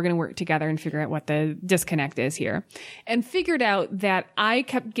to me and we're going to work together and figure out what the disconnect is here. And figured out that I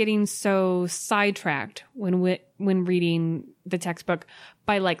kept getting so sidetracked when reading the textbook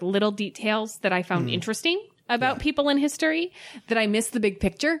by like little details that I found interesting about people in history that I missed the big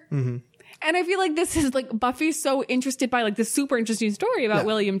picture. Mm-hmm. And I feel like this is like Buffy's so interested by like this super interesting story about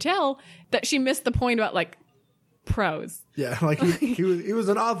William Tell that she missed the point about like prose. Yeah, like he was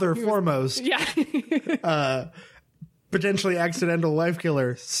an author foremost. Yeah. Potentially accidental wife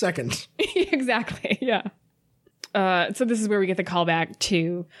killer second. Exactly, yeah. So this is where we get the callback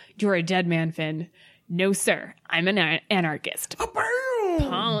to, you're a dead man, Finn. No, sir. I'm an anarchist.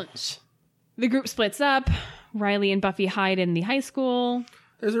 Punch. The group splits up. Riley and Buffy hide in the high school.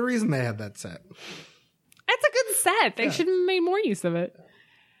 There's a reason they had that set. That's a good set. They should have made more use of it.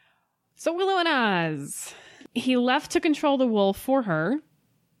 So Willow and Oz. He left to control the wolf for her.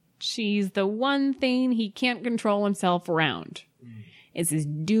 She's the one thing he can't control himself around. This is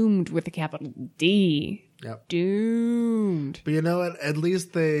doomed with a capital D. Yep. Doomed. But you know what? At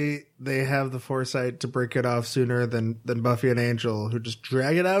least they have the foresight to break it off sooner than Buffy and Angel, who just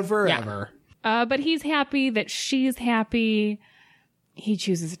drag it out forever. Yeah. But he's happy that she's happy. He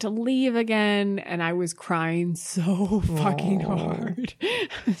chooses to leave again, and I was crying so fucking hard.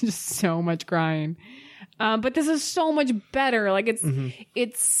 Just so much crying. But this is so much better. Like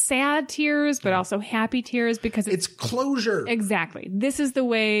it's sad tears, but also happy tears because it's closure. Exactly. This is the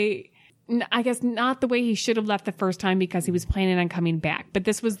way, I guess not the way he should have left the first time because he was planning on coming back. But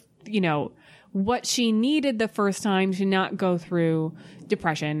this was, you know, what she needed the first time to not go through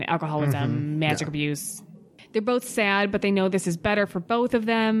depression, alcoholism, magic abuse. They're both sad, but they know this is better for both of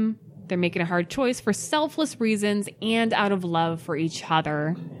them. They're making a hard choice for selfless reasons and out of love for each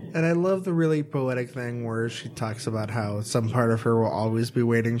other. And I love the really poetic thing where she talks about how some part of her will always be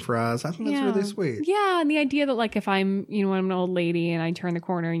waiting for us. I think that's really sweet. Yeah, and the idea that like if I'm an old lady and I turn the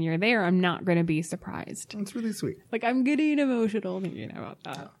corner and you're there, I'm not going to be surprised. It's really sweet. Like I'm getting emotional thinking about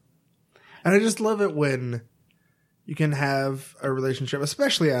that. And I just love it when you can have a relationship,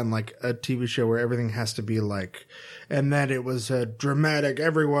 especially on like a TV show where everything has to be like, and then it was a dramatic,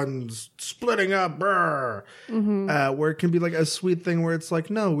 everyone's splitting up, where it can be like a sweet thing where it's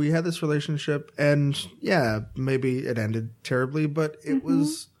like, no, we had this relationship and yeah, maybe it ended terribly, but it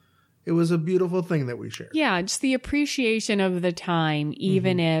was a beautiful thing that we shared. Yeah, just the appreciation of the time,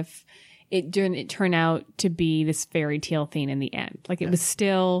 even if it didn't turn out to be this fairy tale thing in the end. Like, it was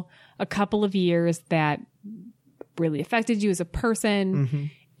still a couple of years that really affected you as a person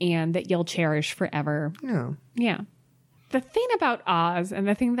and that you'll cherish forever. Yeah. The thing about Oz, and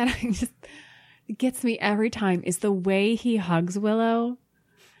the thing that gets me every time, is the way he hugs Willow.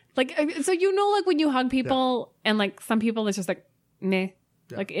 Like, so like when you hug people and like some people it's just like meh.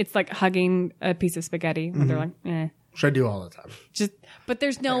 Like, it's like hugging a piece of spaghetti and they're like eh. Which I do all the time. But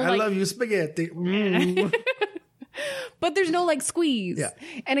there's no I love you, spaghetti. But there's no like squeeze. Yeah.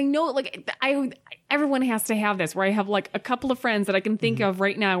 And I know like everyone has to have this, where I have like a couple of friends that I can think of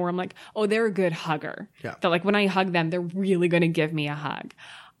right now where I'm like, oh, they're a good hugger. Yeah. That like when I hug them, they're really going to give me a hug.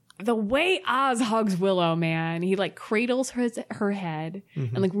 The way Oz hugs Willow, man, he like cradles her head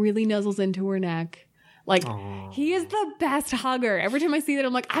and like really nuzzles into her neck. Like, he is the best hugger. Every time I see that,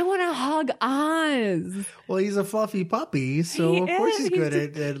 I'm like, I want to hug Oz. Well, he's a fluffy puppy, so of course he's good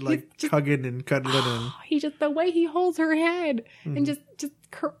at like hugging and cuddling. And he just, the way he holds her head and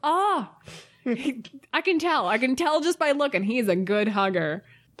I can tell just by looking. He is a good hugger.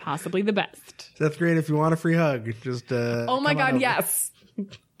 Possibly the best. Seth Green, if you want a free hug, just oh my God, yes.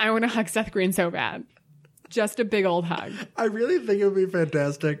 I want to hug Seth Green so bad. Just a big old hug. I really think it would be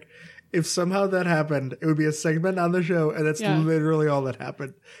fantastic if somehow that happened. It would be a segment on the show, and that's literally all that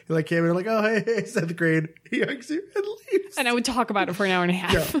happened. You like came in like, oh, hey, Seth Green. He hugs you and leaves. And I would talk about it for an hour and a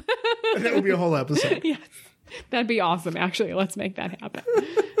half. Yeah. And that would be a whole episode. Yes. That'd be awesome, actually. Let's make that happen.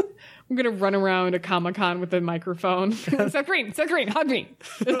 I'm going to run around a Comic-Con with a microphone. Seth Green, hug me.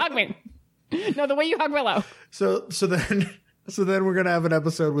 Hug me. No, the way you hug Willow. So then we're going to have an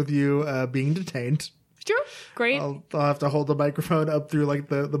episode with you being detained. Sure. Great. I'll have to hold the microphone up through like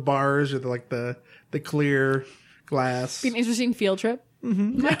the bars or the clear glass. Be an interesting field trip.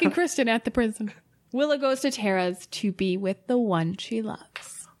 Mike and Kristen at the prison. Willow goes to Tara's to be with the one she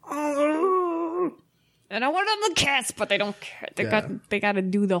loves. And I want them to kiss, but they don't care. They got to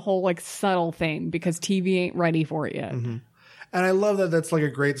do the whole like subtle thing because TV ain't ready for it yet. And I love that that's like a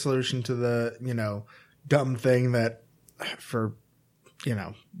great solution to the, dumb thing that for,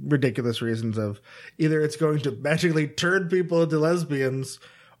 ridiculous reasons of either it's going to magically turn people into lesbians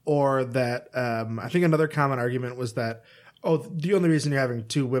or that, I think another common argument was that, the only reason you're having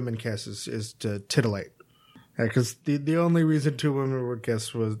two women kiss is to titillate. Because the only reason two women would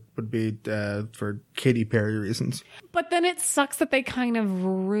kiss would be for Katy Perry reasons. But then it sucks that they kind of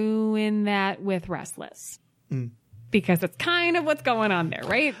ruin that with Restless. Because that's kind of what's going on there,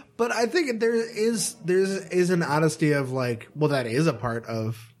 right? But I think there's an honesty of like, well, that is a part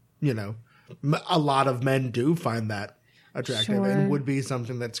of, a lot of men do find that attractive and would be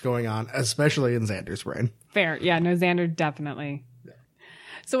something that's going on, especially in Xander's brain. Fair. Yeah, no, Xander definitely. Yeah.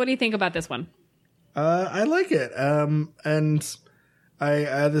 So what do you think about this one? I like it. And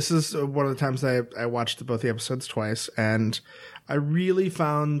I this is one of the times I watched both the episodes twice, and I really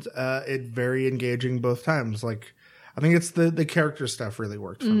found it very engaging both times. Like, I think it's the character stuff really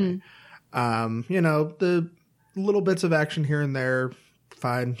worked for me. The little bits of action here and there,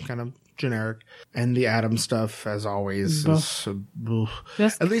 fine, kind of generic, and the Adam stuff, as always, is,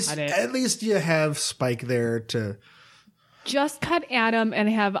 at least you have Spike there to. Just cut Adam and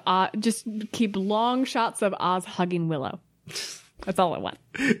have just keep long shots of Oz hugging Willow. That's all I want.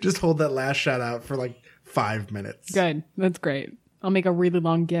 Just hold that last shot out for like 5 minutes. Good. That's great. I'll make a really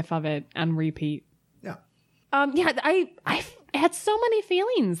long GIF of it and repeat. Yeah. I had so many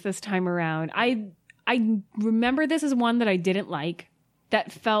feelings this time around. I remember this as one that I didn't like.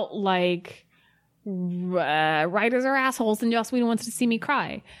 That felt like writers are assholes and Joss Whedon wants to see me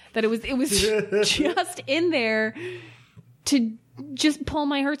cry. That it was just in there to just pull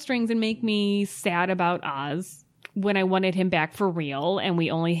my heartstrings and make me sad about Oz when I wanted him back for real and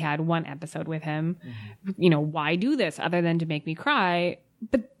we only had one episode with him. Why do this other than to make me cry?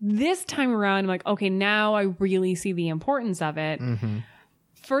 But this time around, I'm like, okay, now I really see the importance of it.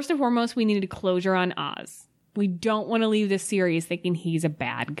 First and foremost, we needed closure on Oz. We don't want to leave this series thinking he's a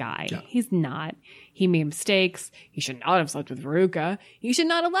bad guy. Yeah. He's not. He made mistakes. He should not have slept with Veruca. He should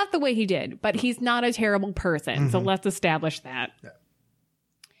not have left the way he did. But he's not a terrible person. So let's establish that. Yeah.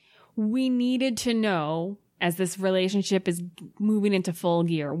 We needed to know, as this relationship is moving into full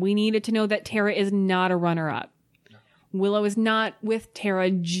gear, we needed to know that Tara is not a runner-up. No. Willow is not with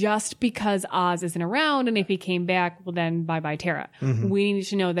Tara just because Oz isn't around. And if he came back, well, then bye-bye Tara. We need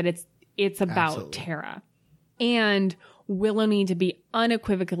to know that it's about Tara. And Willow needed to be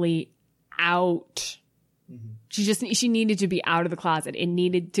unequivocally out. She needed to be out of the closet. It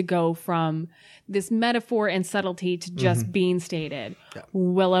needed to go from this metaphor and subtlety to just being stated. Yeah.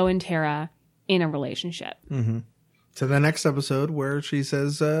 Willow and Tara in a relationship. to the next episode where she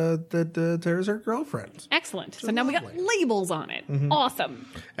says that Tara's her girlfriend. Excellent. So now we got labels on it. Mm-hmm. Awesome.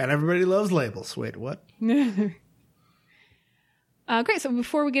 And everybody loves labels. Wait, what? Great. So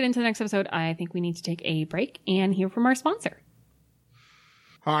before we get into the next episode, I think we need to take a break and hear from our sponsor.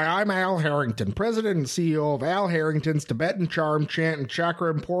 Hi, I'm Al Harrington, President and CEO of Al Harrington's Tibetan Charm, Chant, and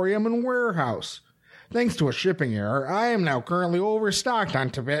Chakra Emporium and Warehouse. Thanks to a shipping error, I am now currently overstocked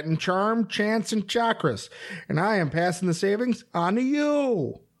on Tibetan Charm, Chants, and Chakras, and I am passing the savings on to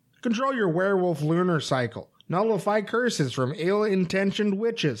you. Control your werewolf lunar cycle, nullify curses from ill-intentioned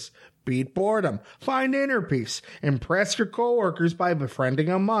witches, beat boredom, find inner peace, impress your coworkers by befriending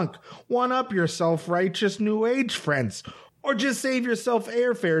a monk, one-up your self-righteous New Age friends, or just save yourself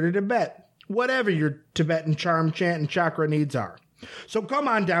airfare to Tibet, whatever your Tibetan Charm, Chant, and Chakra needs are. So come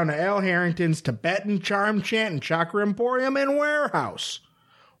on down to Al Harrington's Tibetan Charm, Chant, and Chakra Emporium and Warehouse.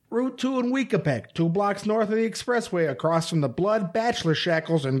 Route 2 in Weekapeg, 2 blocks north of the expressway across from the Blood, Bachelor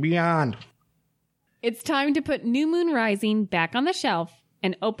Shackles, and beyond. It's time to put New Moon Rising back on the shelf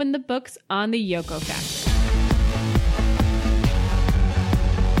and open the books on the Yoko Factor.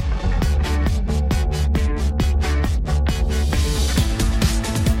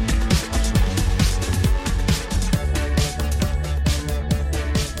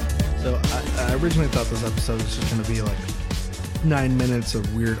 I originally thought this episode was just going to be like 9 minutes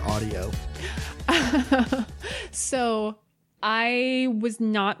of weird audio. So I was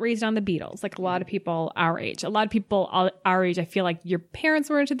not raised on the Beatles, like a lot of people our age. A lot of people our age, I feel like your parents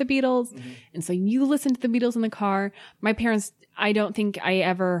were into the Beatles, and so you listened to the Beatles in the car. My parents, I don't think I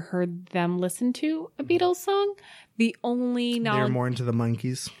ever heard them listen to a Beatles song. The only knowledge... They're more into the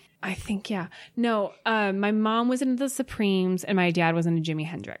Monkees. I think, yeah. No, my mom was into the Supremes, and my dad was into Jimi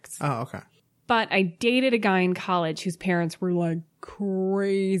Hendrix. Oh, okay. But I dated a guy in college whose parents were like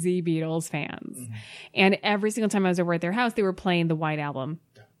crazy Beatles fans. Mm-hmm. And every single time I was over at their house, they were playing the White Album.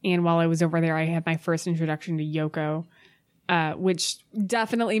 And while I was over there, I had my first introduction to Yoko, which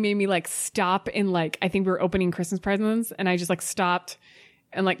definitely made me like stop and like, I think we were opening Christmas presents, and I just like stopped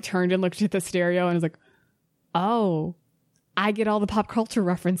and like turned and looked at the stereo and was like, oh, I get all the pop culture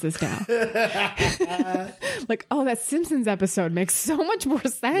references now. Like, oh, that Simpsons episode makes so much more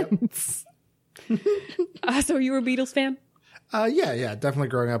sense. Yep. So you were a Beatles fan? Yeah. Definitely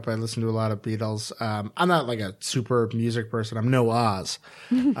growing up, I listened to a lot of Beatles. I'm not like a super music person. I'm no Oz.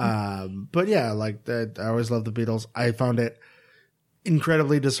 But yeah, like that. I always loved the Beatles. I found it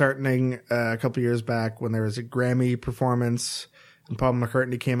incredibly disheartening a couple years back when there was a Grammy performance and Paul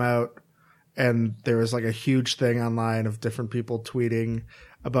McCartney came out, and there was like a huge thing online of different people tweeting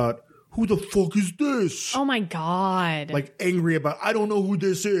about who the fuck is this? Oh my God. Like angry about, I don't know who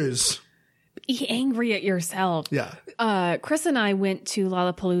this is. Be angry at yourself. Yeah. Chris and I went to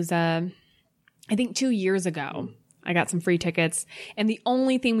Lollapalooza, I think 2 years ago. I got some free tickets, and the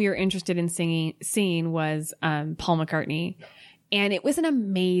only thing we were interested in seeing was Paul McCartney. And it was an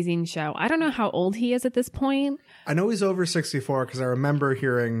amazing show. I don't know how old he is at this point. I know he's over 64 because I remember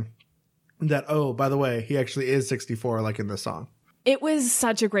hearing that, oh, by the way, he actually is 64, like in this song. It was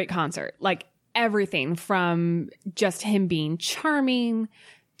such a great concert. Like everything from just him being charming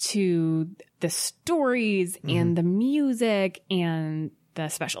to the stories and the music and the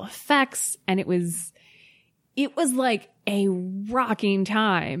special effects. And it was like a rocking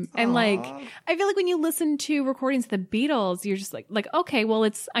time. And like, I feel like when you listen to recordings of the Beatles, you're just like, okay, well,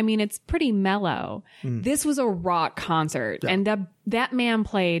 it's pretty mellow. This was a rock concert. Yeah. And that man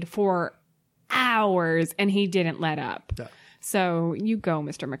played for hours and he didn't let up. Yeah. So you go,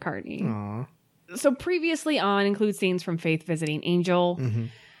 Mr. McCartney. Aww. So previously on includes scenes from Faith visiting Angel. Mm-hmm.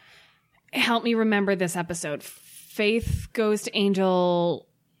 Help me remember this episode. Faith goes to Angel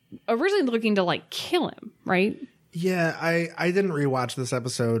originally looking to like kill him, right? Yeah, I didn't rewatch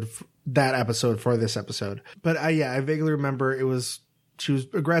that episode for this episode. But I vaguely remember she was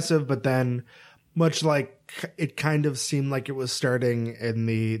aggressive, but then much like it kind of seemed like it was starting in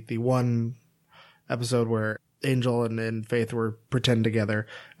the one episode where Angel and Faith were pretend together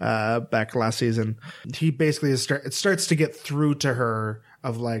back last season. He basically it starts to get through to her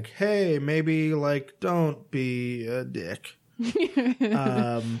of like, hey, maybe like don't be a dick.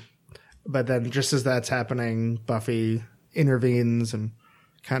 But then just as that's happening, Buffy intervenes and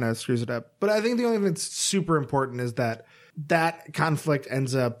kind of screws it up. But I think the only thing that's super important is that conflict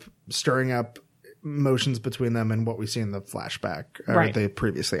ends up stirring up emotions between them and what we see in the flashback or right. the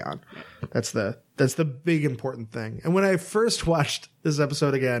previously on. That's the big important thing. And when I first watched this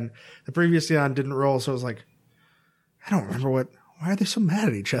episode again, the previously on didn't roll, so I was like, I don't remember why are they so mad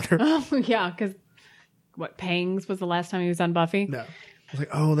at each other? Oh yeah, because Pangs was the last time he was on Buffy? No. I was like,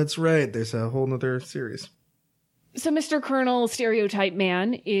 oh, that's right. There's a whole nother series. So Mr. Colonel Stereotype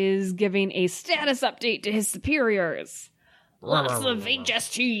Man is giving a status update to his superiors. Lots of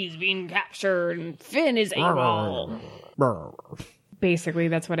HSTs being captured and Finn is AWOL. Basically,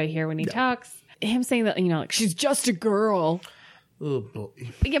 that's what I hear when he talks. Him saying that, like, she's just a girl. Oh, boy.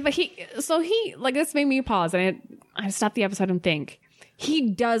 Yeah, but this made me pause and I stopped the episode and think. He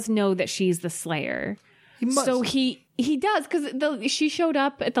does know that she's the Slayer. He must. So he does, because she showed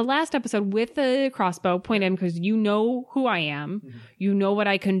up at the last episode with the crossbow pointed because you know who I am. Mm-hmm. You know what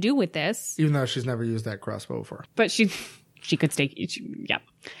I can do with this. Even though she's never used that crossbow before. But she could stay. Yeah.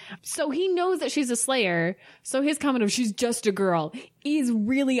 So he knows that she's a Slayer. So his comment of she's just a girl is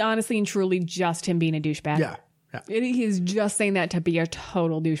really honestly and truly just him being a douchebag. Yeah. He is just saying that to be a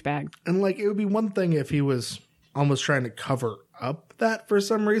total douchebag. And like, it would be one thing if he was almost trying to cover up that for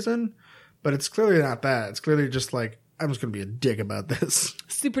some reason. But it's clearly not that. It's clearly just like, I'm just going to be a dick about this.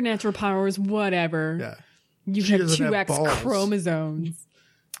 Supernatural powers, whatever. Yeah. You have 2X chromosomes.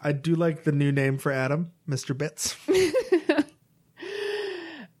 I do like the new name for Adam, Mr. Bits.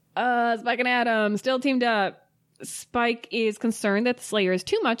 Spike and Adam still teamed up. Spike is concerned that the Slayer is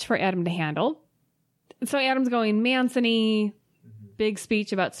too much for Adam to handle. So Adam's going Manson-y. Big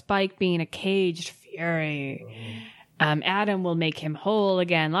speech about Spike being a caged fury. Adam will make him whole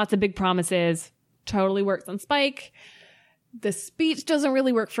again. Lots of big promises. Totally works on Spike. The speech doesn't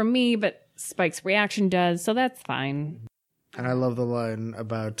really work for me, but Spike's reaction does, so that's fine. And I love the line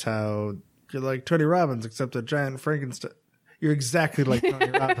about how you're like Tony Robbins, except a giant Frankenstein. You're exactly like Tony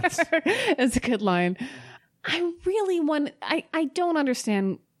Robbins. That's a good line. I don't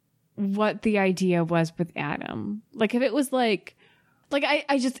understand what the idea was with Adam. Like, if it was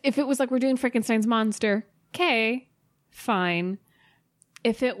if it was like we're doing Frankenstein's monster, okay, fine.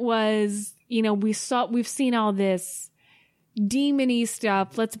 If it was, we've seen all this demon-y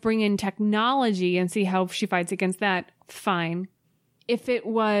stuff, let's bring in technology and see how she fights against that, fine. If it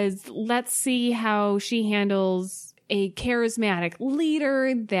was, let's see how she handles a charismatic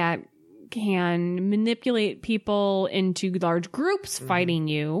leader that can manipulate people into large groups fighting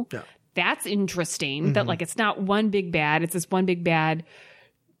you, that's interesting. That, like, it's not one big bad, it's this one big bad,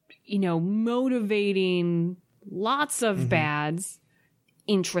 motivating lots of bads.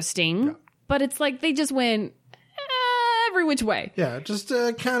 Interesting. But it's like they just went every which way. Yeah, just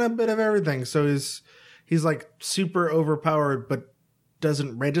kind of bit of everything. So he's like super overpowered, but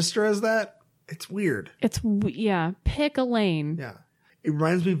doesn't register as that. It's weird. Pick a lane. Yeah. It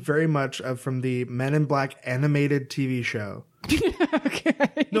reminds me very much of from the Men in Black animated TV show.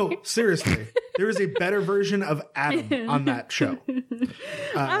 Okay. No, seriously. There is a better version of Adam on that show.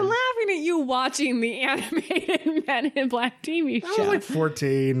 I'm laughing at you watching the animated Men in Black TV show. I was like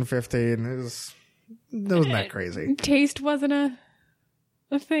 14, 15. It wasn't that crazy. Taste wasn't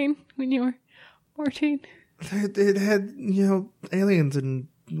a thing when you were 14. It had, aliens and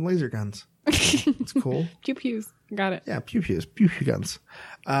laser guns. It's cool. Pew pews. Got it. Yeah, pew pews. Pew pew guns.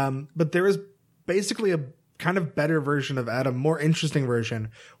 But there was basically a kind of better version of Adam, more interesting version,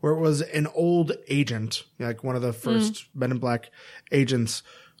 where it was an old agent, like one of the first Men in Black agents,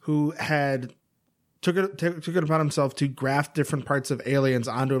 who had took it upon himself to graft different parts of aliens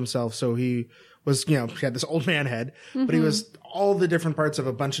onto himself. So he was, he had this old man head, but he was all the different parts of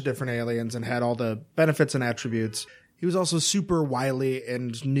a bunch of different aliens and had all the benefits and attributes. He was also super wily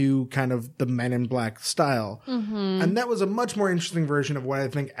and knew kind of the Men in Black style. And that was a much more interesting version of what I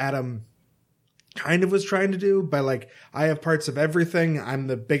think Adam kind of was trying to do by, like, I have parts of everything. I'm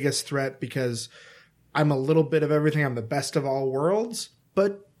the biggest threat because I'm a little bit of everything. I'm the best of all worlds.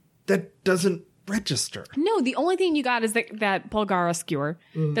 But that doesn't register. No, the only thing you got is that Polgara skewer.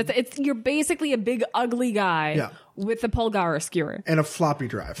 You're basically a big ugly guy with a Polgara skewer. And a floppy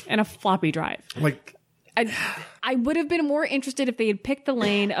drive. Like, I would have been more interested if they had picked the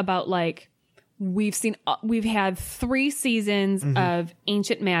lane about, like, we've had 3 seasons of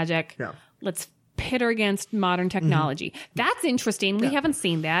ancient magic. Yeah. Let's pit her against modern technology. That's interesting. We haven't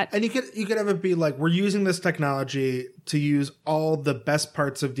seen that. And you could have it be like, we're using this technology to use all the best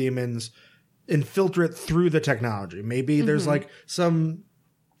parts of demons and filter it through the technology. Maybe there's like some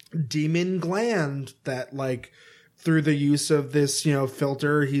demon gland that, like, through the use of this,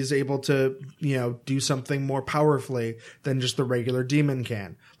 filter, he's able to, do something more powerfully than just the regular demon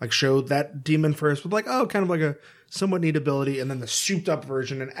can. Like, show that demon first with, like, kind of like a somewhat neat ability, and then the souped up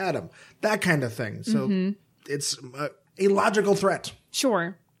version in Adam. That kind of thing. So it's a logical threat.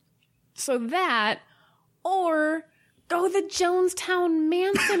 Sure. So that, or go the Jonestown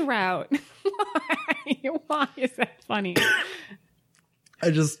Manson route. Why is that funny?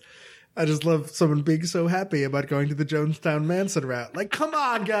 I just love someone being so happy about going to the Jonestown Manson route. Like, come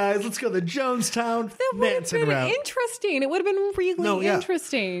on, guys, let's go the Jonestown Manson route. That would have been interesting. It would have been really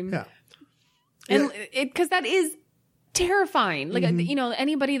interesting. Yeah. And because that is terrifying. Like,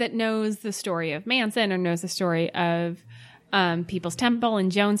 anybody that knows the story of Manson or knows the story of People's Temple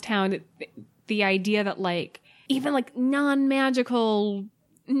and Jonestown, the idea that, like, even, like, non-magical,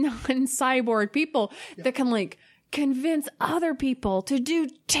 non-cyborg people that can, like, convince other people to do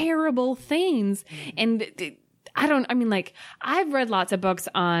terrible things. And I've read lots of books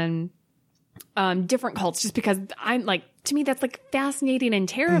on different cults just because I'm like, to me, that's like fascinating and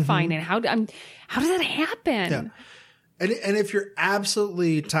terrifying. And how does that happen? Yeah. And if you're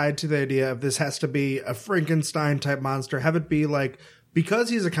absolutely tied to the idea of this has to be a Frankenstein type monster, have it be like, because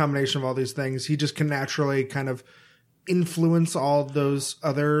he's a combination of all these things, he just can naturally kind of influence all those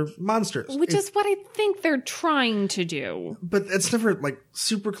other monsters. Which is what I think they're trying to do. But it's never like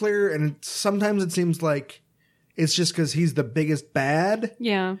super clear. And sometimes it seems like it's just because he's the biggest bad.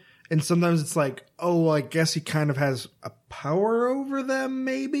 Yeah. And sometimes it's like, oh, well, I guess he kind of has a power over them,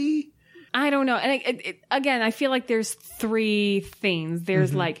 maybe. I don't know. And again, I feel like there's three things.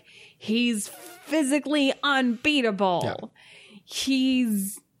 There's like, he's physically unbeatable. Yeah.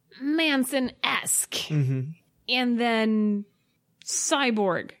 He's Manson-esque. And then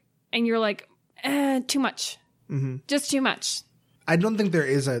cyborg. And you're like, too much. Just too much. I don't think there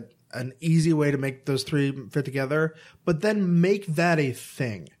is an easy way to make those three fit together, but then make that a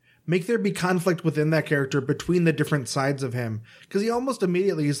thing. Make there be conflict within that character between the different sides of him. Because he almost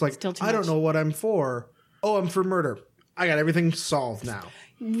immediately is like, I don't know what I'm for. Oh, I'm for murder. I got everything solved now.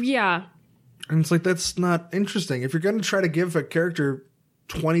 Yeah. And it's like, that's not interesting. If you're going to try to give a character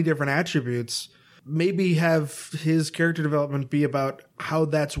 20 different attributes, maybe have his character development be about how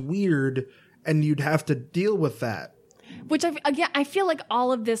that's weird and you'd have to deal with that. Which, I feel like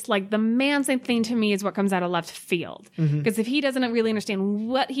all of this, like the Manson thing to me is what comes out of left field. Because if he doesn't really understand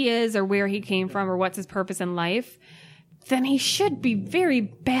what he is or where he came from or what's his purpose in life, then he should be very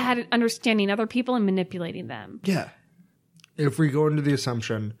bad at understanding other people and manipulating them. Yeah. If we go into the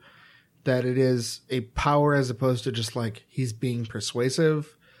assumption that it is a power as opposed to just like he's being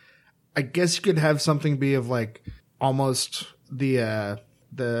persuasive, I guess you could have something be of like almost the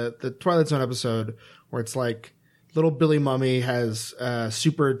Twilight Zone episode where it's like little Billy Mummy has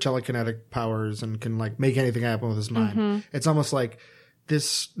super telekinetic powers and can like make anything happen with his mind. It's almost like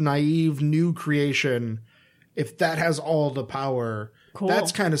this naive new creation. If that has all the power,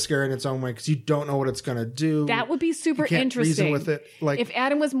 that's kind of scary in its own way because you don't know what it's going to do. That would be super interesting. Reason with it. Like, if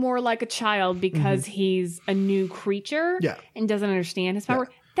Adam was more like a child because he's a new creature and doesn't understand his power,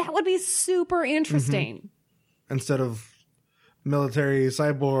 that would be super interesting. Instead of military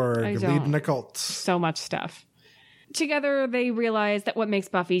cyborg leading a cult. So much stuff. Together, they realize that what makes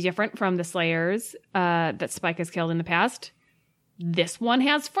Buffy different from the Slayers that Spike has killed in the past, this one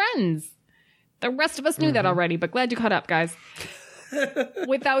has friends. The rest of us knew that already, but glad you caught up, guys.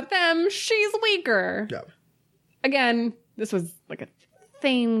 Without them, she's weaker. Yeah. Again, this was like a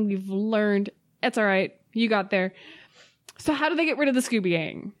thing we've learned. It's all right. You got there. So how do they get rid of the Scooby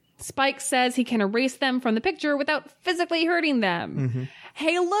Gang? Spike says he can erase them from the picture without physically hurting them.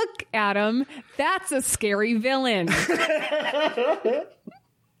 Hey, look, Adam, that's a scary villain.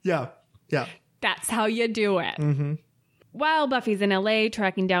 Yeah. That's how you do it. While Buffy's in LA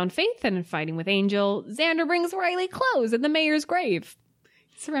tracking down Faith and fighting with Angel, Xander brings Riley clothes at the mayor's grave.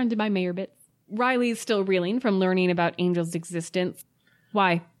 Surrounded by mayor bits. Riley's still reeling from learning about Angel's existence.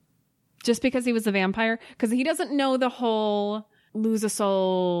 Why? Just because he was a vampire? Because he doesn't know the whole lose a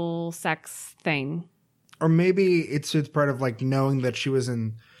soul sex thing. Or maybe it's part of like knowing that she was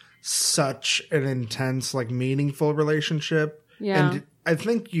in such an intense, like meaningful relationship. Yeah. And I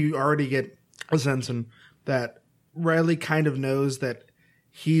think you already get a sense in that Riley kind of knows that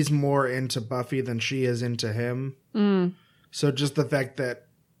he's more into Buffy than she is into him. So just the fact that,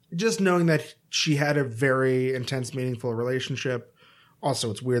 just knowing that she had a very intense, meaningful relationship.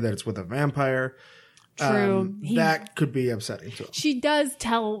 Also, it's weird that it's with a vampire. True. That could be upsetting to him. She does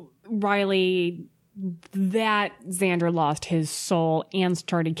tell Riley that Xander lost his soul and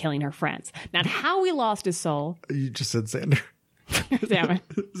started killing her friends. Not how he lost his soul. You just said Xander. Damn it.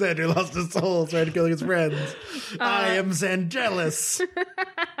 Xander lost his soul, started killing his friends. I am Xangelis.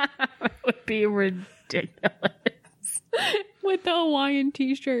 That would be ridiculous. With the Hawaiian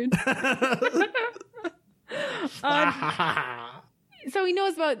t-shirts. So he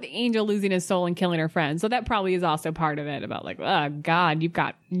knows about the Angel losing his soul and killing her friends. So that probably is also part of it about like, oh God,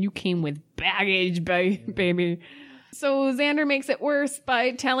 you came with baggage, baby. So Xander makes it worse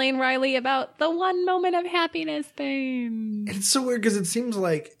by telling Riley about the one moment of happiness thing. It's so weird because it seems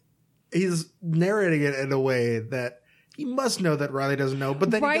like he's narrating it in a way that he must know that Riley doesn't know,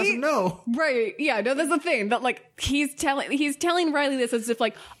 but then he doesn't know. Right. Yeah, no, that's the thing. That like he's telling Riley this as if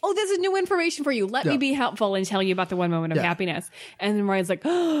like, oh, this is new information for you. Let me be helpful and tell you about the one moment of happiness. And then Riley's like,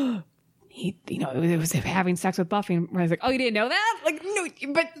 oh, it was having sex with Buffy. And Riley's like, oh, you didn't know that? Like,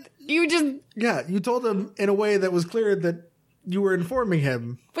 no, but you just... Yeah, you told him in a way that was clear that you were informing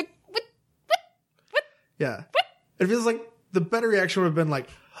him. What? Yeah. What? It feels like the better reaction would have been like,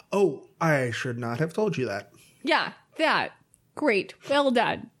 oh, I should not have told you that. Yeah, that. Great. Well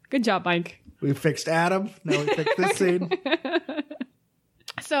done. Good job, Mike. We fixed Adam. Now we fixed this scene.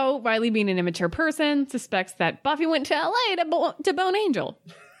 So Riley, being an immature person, suspects that Buffy went to LA to bone Angel.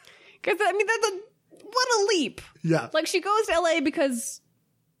 Because, I mean, what a leap. Yeah. Like, she goes to LA because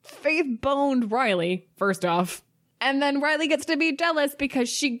Faith boned Riley, first off. And then Riley gets to be jealous because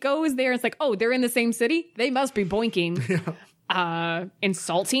she goes there and it's like, oh, they're in the same city? They must be boinking. Yeah.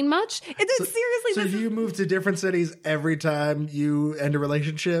 Insulting much? Seriously. So you move to different cities every time you end a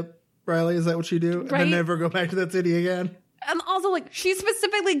relationship, Riley? Is that what you do? Right? And then never go back to that city again? And also, like, she's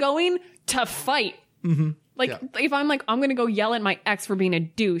specifically going to fight. Mm-hmm. Like, if I'm like, I'm going to go yell at my ex for being a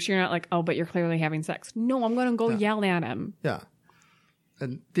douche, you're not like, oh, but you're clearly having sex. No, I'm going to go yell at him. Yeah.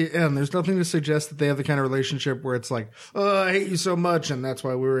 And there's nothing to suggest that they have the kind of relationship where it's like, oh, I hate you so much, and that's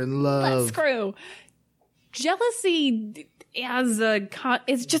why we were in love. Let's screw. Jealousy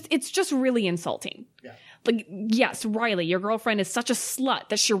it's just really insulting. Yeah. Like, yes, Riley, your girlfriend is such a slut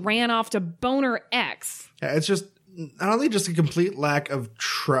that she ran off to bone her ex. Yeah, it's just not only just a complete lack of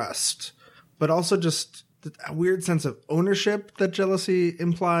trust, but also just a weird sense of ownership that jealousy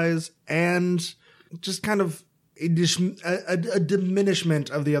implies, and just kind of a diminishment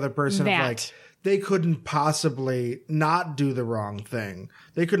of the other person. Of like, they couldn't possibly not do the wrong thing.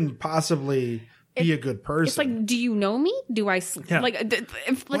 They couldn't possibly be a good person. It's like, do you know me? Do I like?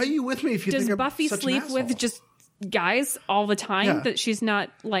 Why are you with me if you think I'm Buffy such sleep an asshole? with just guys all the time that she's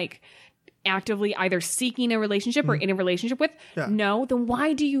not like actively either seeking a relationship or in a relationship with? No, then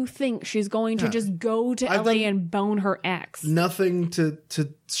why do you think she's going to just go to LA and bone her ex? Nothing to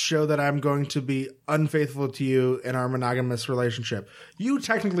show that I'm going to be unfaithful to you in our monogamous relationship. You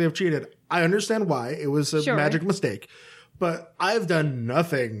technically have cheated. I understand why. It was a magic mistake. But I've done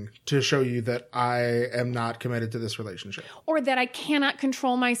nothing to show you that I am not committed to this relationship. Or that I cannot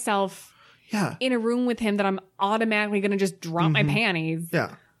control myself in a room with him, that I'm automatically going to just drop my panties.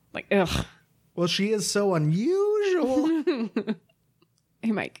 Yeah. Like, ugh. Well, she is so unusual.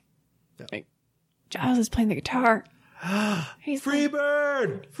 Hey, Mike. Yeah. Like, Giles is playing the guitar. He's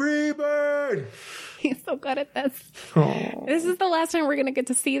Freebird! Freebird! He's so good at this. Oh. This is the last time we're going to get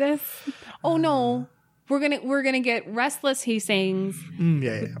to see this. Oh, no. We're gonna get Restless, he sings.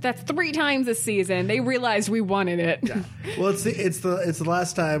 Yeah. That's 3 times this season. They realized we wanted it. Yeah. Well, it's the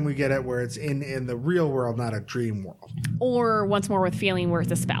last time we get it where it's in the real world, not a dream world. Or Once More with Feeling, where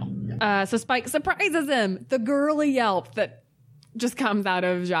it's a spell. So Spike surprises him. The girly yelp that just comes out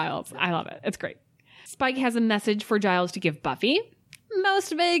of Giles. I love it. It's great. Spike has a message for Giles to give Buffy.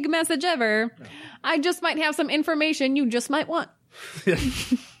 Most vague message ever. No. I just might have some information you just might want. Yeah.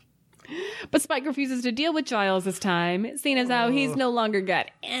 But Spike refuses to deal with Giles this time, seeing as how he's no longer got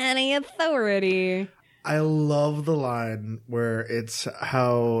any authority. I love the line where it's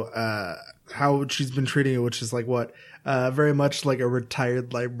how she's been treating it, which is like very much like a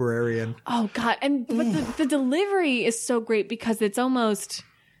retired librarian. Oh God! But the delivery is so great because it's almost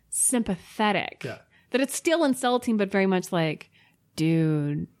sympathetic. Yeah. That it's still insulting, but very much like,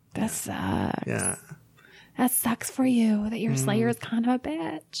 dude, that sucks. Yeah. That sucks for you that your Slayer is kind of a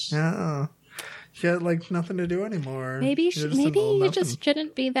bitch. Yeah. You got like nothing to do anymore. Maybe you just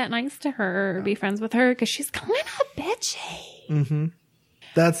shouldn't be that nice to her or be friends with her because she's kind of bitchy. Mm-hmm.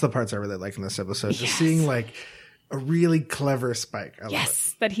 That's the parts I really like in this episode. Just seeing like a really clever Spike. I love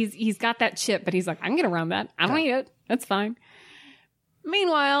it. That he's got that chip, but he's like, I can get around that. I don't eat it. That's fine.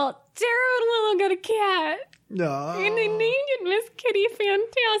 Meanwhile, Tara and Willow got a cat. No. And they named it Miss Kitty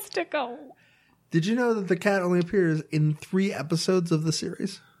Fantastico. Did you know that the cat only appears in 3 episodes of the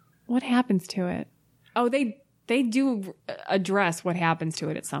series? What happens to it? Oh, they do address what happens to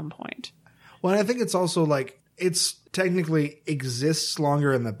it at some point. Well, I think it's also like it's technically exists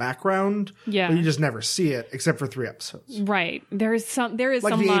longer in the background. Yeah. But you just never see it except for 3 episodes. Right. There is some like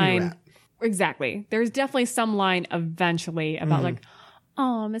line. Rat. Exactly. There's definitely some line eventually about like,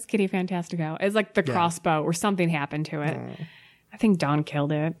 oh, Miss Kitty Fantastico. It's like the crossbow or something happened to it. I think Dawn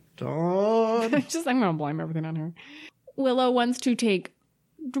killed it. Dawn. I'm going to blame everything on her. Willow wants to take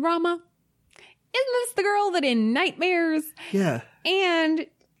drama. Isn't this the girl that in Nightmares? Yeah. And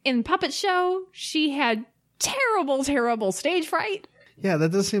in Puppet Show, she had terrible, terrible stage fright? Yeah,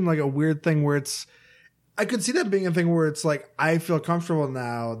 that does seem like a weird thing where it's... I could see that being a thing where it's like, I feel comfortable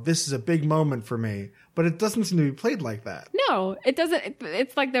now. This is a big moment for me. But it doesn't seem to be played like that. No, it doesn't.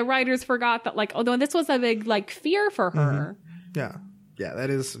 It's like the writers forgot that, like, although this was a big, like, fear for her. Yeah. Yeah, that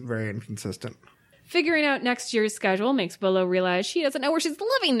is very inconsistent. Figuring out next year's schedule makes Willow realize she doesn't know where she's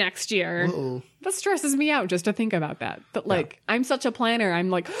living next year. Uh-oh. That stresses me out just to think about that. But, like, I'm such a planner. I'm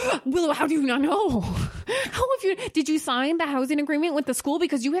like, Willow, how do you not know? Did you sign the housing agreement with the school?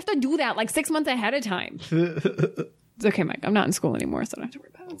 Because you have to do that, like, 6 months ahead of time. It's okay, Mike. I'm not in school anymore, so I don't have to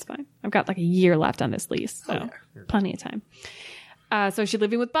worry about it. It's fine. I've got, like, a year left on this lease, so plenty of time. So she's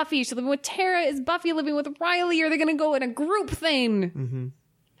living with Buffy. She's living with Tara. Is Buffy living with Riley? Are they going to go in a group thing?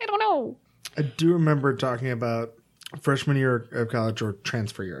 I don't know. I do remember talking about freshman year of college, or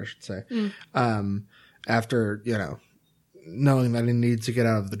transfer year, I should say. After, knowing that he needs to get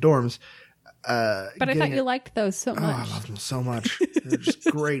out of the dorms. But I thought you liked those so much. Oh, I love them so much. They're just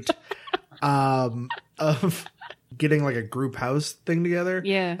great. Of getting like a group house thing together.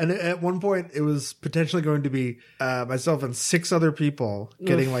 Yeah. And at one point, it was potentially going to be myself and 6 other people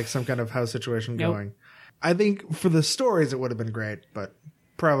getting like some kind of house situation going. I think for the stories, it would have been great, but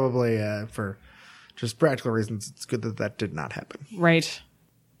probably for just practical reasons, it's good that that did not happen. Right.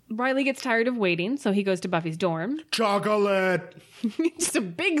 Riley gets tired of waiting, so he goes to Buffy's dorm. Chocolate! Just a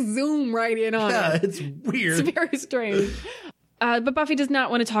big zoom right in on it. It's weird. It's very strange. But Buffy does not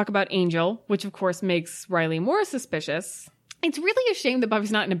want to talk about Angel, which of course makes Riley more suspicious. It's really a shame that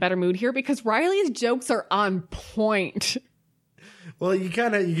Buffy's not in a better mood here because Riley's jokes are on point. Well, you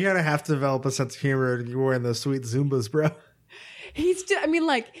kind of have to develop a sense of humor if you're wearing those sweet Zumbas, bro. He's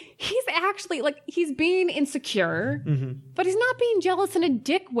actually, like, he's being insecure, but he's not being jealous in a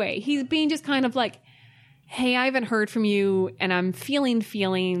dick way. He's being just kind of like, hey, I haven't heard from you, and I'm feeling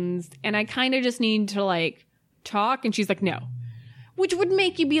feelings, and I kind of just need to, like, talk. And she's like, no. Which would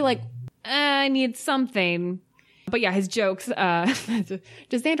make you be like, I need something. But yeah, his jokes, does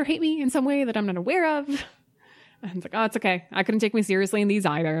Xander hate me in some way that I'm not aware of? And it's like, oh, it's okay. I couldn't take me seriously in these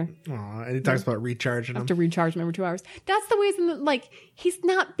either. Aw, and he talks about recharging him. I have to recharge him every 2 hours. That's the ways, like, he's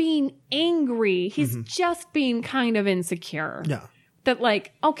not being angry. He's just being kind of insecure. Yeah. That,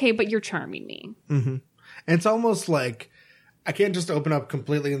 like, okay, but you're charming me. And it's almost like, I can't just open up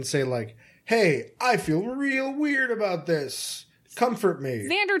completely and say, like, hey, I feel real weird about this. Comfort me.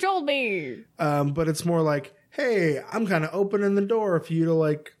 Xander told me. But it's more like, hey, I'm kind of opening the door for you to,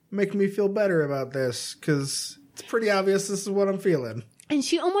 like, make me feel better about this, because it's pretty obvious this is what I'm feeling. And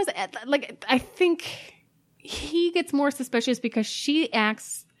she almost, like, I think he gets more suspicious because she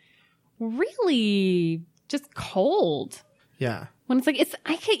acts really just cold. Yeah. When it's like,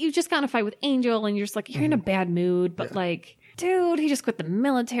 you just got in a fight with Angel and you're just like, you're in a bad mood, but like, dude, he just quit the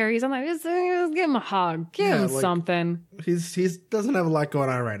military. So I'm like, just give him a hug. Give him something. He's doesn't have a lot going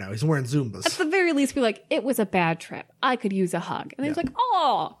on right now. He's wearing Zumbas. At the very least, be like, it was a bad trip. I could use a hug. And he's like,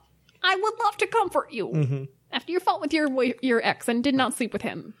 oh, I would love to comfort you. After your fault with your ex and did not sleep with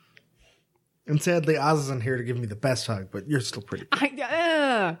him. And sadly, Oz isn't here to give me the best hug, but you're still pretty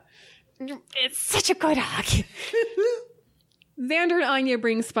good. It's such a good hug. Xander and Anya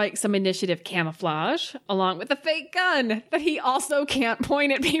bring Spike some initiative camouflage, along with a fake gun that he also can't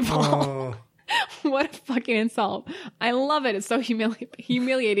point at people. Oh. What a fucking insult. I love it. It's so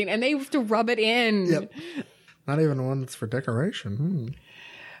humiliating. And they have to rub it in. Yep. Not even one that's for decoration.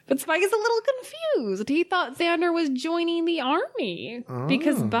 But Spike is a little confused. He thought Xander was joining the army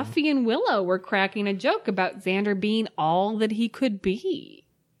because Buffy and Willow were cracking a joke about Xander being all that he could be.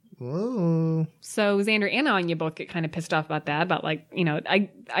 Whoa. So Xander and Anya both get kind of pissed off about that. But, like,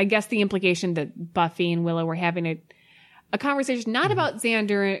 I guess the implication that Buffy and Willow were having a conversation not about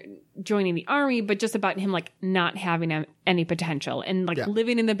Xander joining the army, but just about him, like, not having any potential. And, like,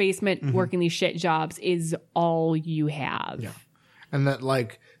 living in the basement, working these shit jobs is all you have. Yeah. And that,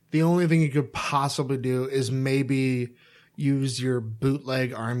 like, the only thing you could possibly do is maybe use your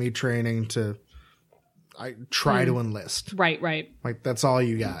bootleg army training to try to enlist. Right. Like, that's all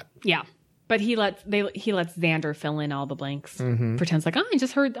you got. Yeah. But he lets Xander fill in all the blanks. Pretends like, I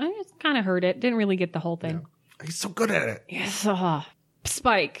just kind of heard it. Didn't really get the whole thing. Yeah. He's so good at it. Yes.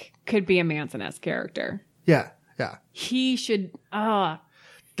 Spike could be a Manson-esque character. Yeah. He should. That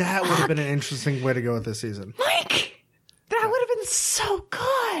would have been an interesting way to go with this season. Mike! That would have been so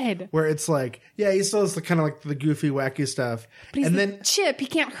good. Where it's like, yeah, he still has the kind of like the goofy, wacky stuff. But he's then Chip. He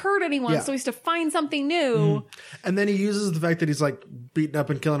can't hurt anyone, so he has to find something new. And then he uses the fact that he's like beating up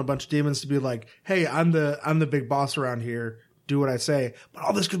and killing a bunch of demons to be like, hey, I'm the big boss around here. Do what I say. But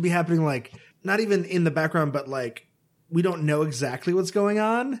all this could be happening, like, not even in the background, but like we don't know exactly what's going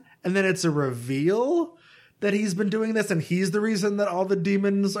on. And then it's a reveal that he's been doing this and he's the reason that all the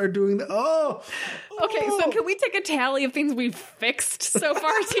demons are doing the Okay, so can we take a tally of things we've fixed so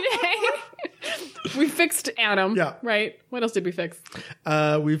far today? We fixed Adam. Yeah. Right? What else did we fix?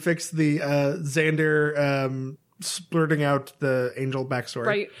 We fixed the Xander splurting out the angel backstory.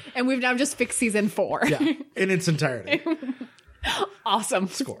 Right. And we've now just fixed season 4. Yeah. In its entirety. Awesome.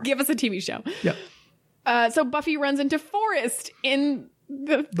 Score. Give us a TV show. Yeah. So Buffy runs into Forrest in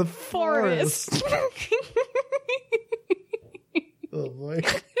the forest. Oh boy.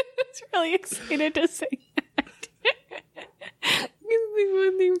 I was really excited to say that.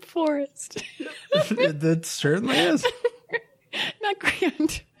 He's named Forrest. That certainly is. Not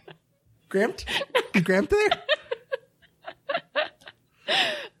Grant. Grant? Grant there?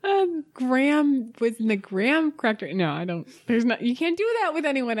 Graham was in the Graham corrector. No, I don't. There's not. You can't do that with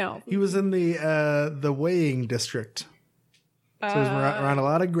anyone else. He was in the weighing district. So he's around a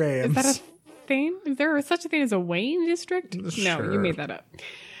lot of Grahams. Is that a thing? Is there such a thing as a weighing district? Sure. No, you made that up.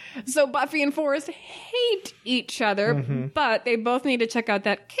 So Buffy and Forrest hate each other, but they both need to check out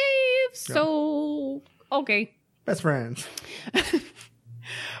that cave. So, okay. Best friends.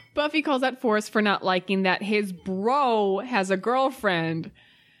 Buffy calls out Forrest for not liking that his bro has a girlfriend.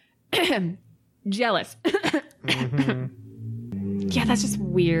 Jealous. Yeah, that's just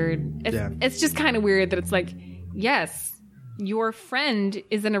weird. It's just kind of weird that it's like, yes, your friend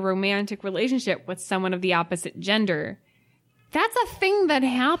is in a romantic relationship with someone of the opposite gender. That's a thing that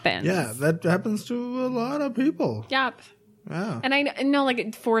happens. Yeah, that happens to a lot of people. Yep. Yeah. And I know,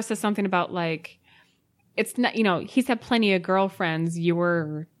 like, Forrest says something about, like, it's not, he's had plenty of girlfriends. You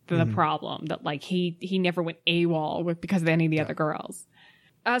were the problem. That, like, he never went AWOL because of any of the other girls.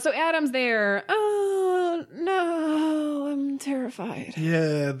 So Adam's there. Oh, no, I'm terrified.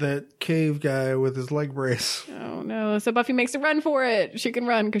 Yeah, that cave guy with his leg brace. Oh, no. So Buffy makes a run for it. She can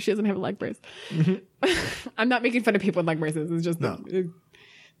run because she doesn't have a leg brace. I'm not making fun of people with leg braces. It's just... No.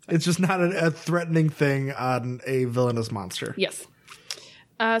 It's just not a threatening thing on a villainous monster. Yes.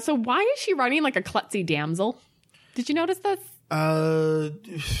 So why is she running like a klutzy damsel? Did you notice this?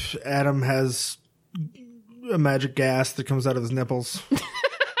 Adam has a magic gas that comes out of his nipples.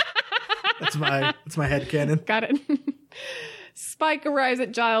 That's my headcanon. Got it. Spike arrives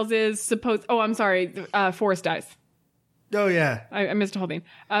at Giles's Forrest dies. Oh yeah. I missed a whole thing.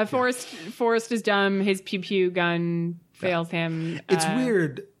 Forrest is dumb. His pew pew gun fails him. It's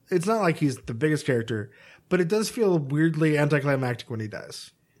weird. It's not like he's the biggest character, but it does feel weirdly anticlimactic when he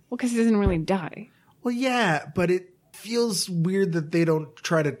dies. Well, because he doesn't really die. Well, yeah, but it feels weird that they don't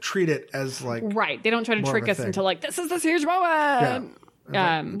try to treat it as like... Right. They don't try to trick us into like, this is this huge moment.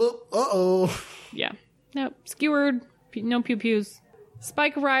 Yeah. Uh-oh. Yeah. No, skewered. No pew-pews.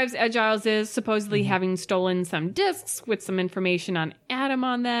 Spike arrives at Giles's, supposedly having stolen some discs with some information on Adam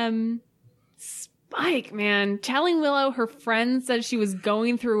on them. Spike, man. Telling Willow her friend said she was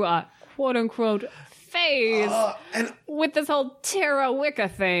going through a quote-unquote phase with this whole Tara Wicca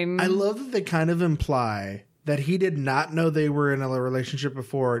thing. I love that they kind of imply that he did not know they were in a relationship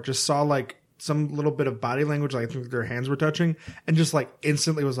before, just saw like some little bit of body language, like I think their hands were touching, and just like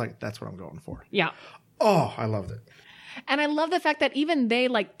instantly was like, that's what I'm going for. Yeah. Oh, I loved it. And I love the fact that even they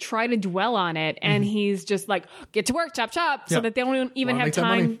like try to dwell on it, and he's just like, get to work, chop, chop, so that they don't even have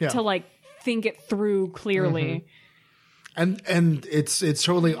time to like think it through clearly. And it's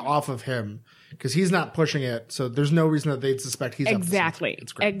totally off of him because he's not pushing it, so there's no reason that they'd suspect he's exactly.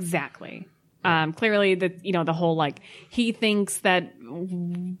 It's great. Exactly. Clearly the whole like he thinks that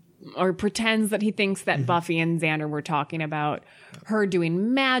or pretends that he thinks that Buffy and Xander were talking about her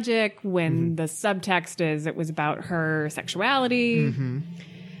doing magic when the subtext is it was about her sexuality.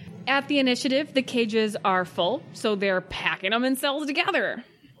 At the Initiative, the cages are full, so they're packing them in cells together.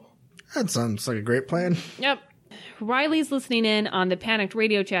 That sounds like a great plan. Yep. Riley's listening in on the panicked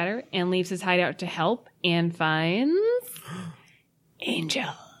radio chatter and leaves his hideout to help and finds Angel.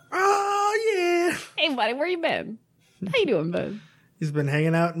 Oh, yeah. Hey, buddy, where you been? How you doing, bud? He's been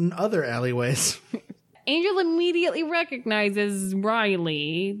hanging out in other alleyways. Angel immediately recognizes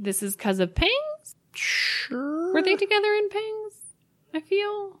Riley. This is because of Pangs? Sure. Were they together in Pangs? I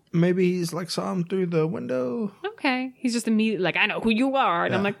feel. Maybe he's like saw him through the window. Okay. He's just immediately like, I know who you are.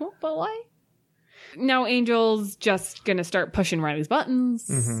 And I'm like, well, but why? Now Angel's just going to start pushing Riley's buttons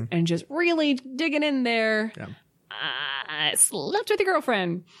and just really digging in there. Yeah. I slept with your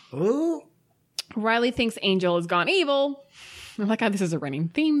girlfriend. Oh. Riley thinks Angel has gone evil. I'm like, God, this is a running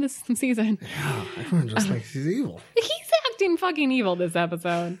theme this season. Yeah, everyone just thinks he's evil. He's acting fucking evil this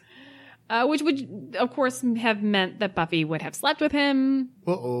episode. which would, of course, have meant that Buffy would have slept with him.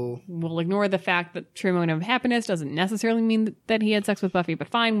 Uh-oh. We'll ignore the fact that true moment of happiness doesn't necessarily mean that he had sex with Buffy, but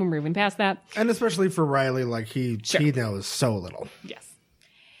fine, we're moving past that. And especially for Riley, like, he knows so little. Yes.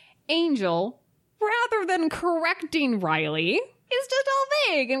 Angel, rather than correcting Riley, is just all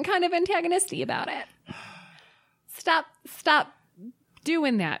vague and kind of antagonistic about it. Stop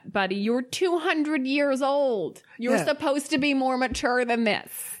doing that, buddy. You're 200 years old. You're supposed to be more mature than this.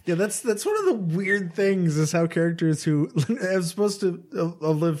 Yeah, that's one of the weird things is how characters who are supposed to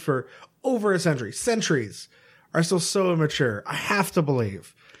live for over a centuries, are still so immature. I have to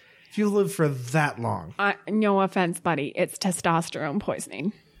believe. If you live for that long. No offense, buddy. It's testosterone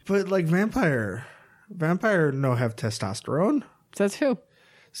poisoning. But like vampire no have testosterone. Says who?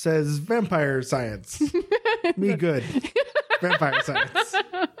 Says vampire science. Me good. Vampire science.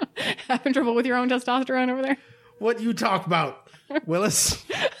 Having trouble with your own testosterone over there? What you talk about, Willis?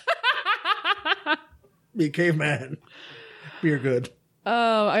 Me caveman. You're good.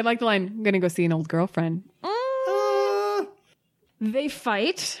 Oh, I like the line, I'm going to go see an old girlfriend. They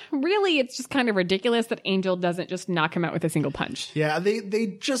fight. Really, it's just kind of ridiculous that Angel doesn't just knock him out with a single punch. Yeah,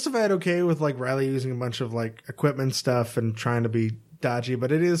 they justify it okay with like Riley using a bunch of like equipment stuff and trying to be dodgy,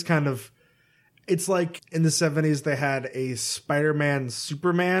 but it is kind of, it's like in the 70s they had a Spider-Man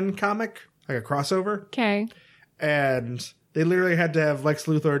Superman comic, like a crossover. Okay. And they literally had to have Lex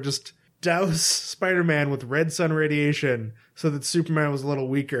Luthor just douse Spider-Man with red sun radiation so that Superman was a little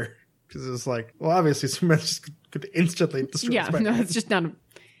weaker. Because it was like, well, obviously Superman just could instantly destroy Spider-Man. No, it's just not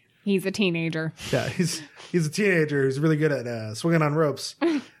he's a teenager. Yeah, he's a teenager who's really good at swinging on ropes.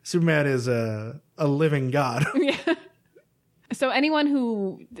 Superman is a living god. Yeah. So anyone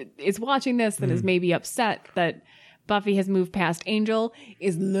who is watching this and is maybe upset that Buffy has moved past Angel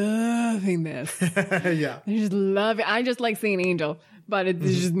is loving this. Yeah. They just love it. I just like seeing Angel, but it's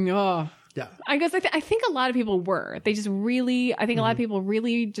just, oh. Yeah. I guess I think a lot of people were. They just really, I think a lot of people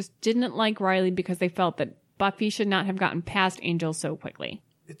really just didn't like Riley because they felt that Buffy should not have gotten past Angel so quickly.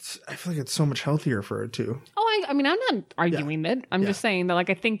 I feel like it's so much healthier for her too. Oh, I mean, I'm not arguing that. I'm just saying that, like,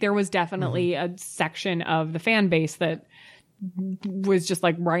 I think there was definitely a section of the fan base that was just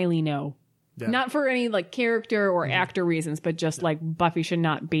like, Riley, no. Yeah. Not for any like character or actor reasons, but just like Buffy should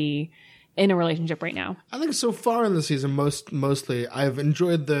not be in a relationship right now. I think so far in the season, mostly I've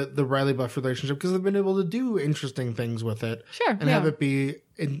enjoyed the Riley Buffy relationship because they've been able to do interesting things with it. Sure. And have it be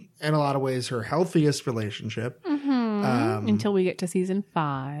in a lot of ways her healthiest relationship. Until we get to season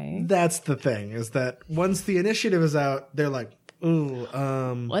 5. That's the thing, is that once the initiative is out, they're like, ooh,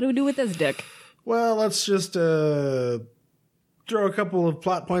 what do we do with this dick? Well, let's just throw a couple of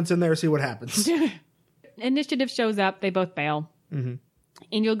plot points in there, see what happens. Initiative shows up. They both bail. Mm-hmm.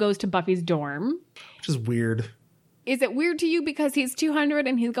 Angel goes to Buffy's dorm. Which is weird. Is it weird to you because he's 200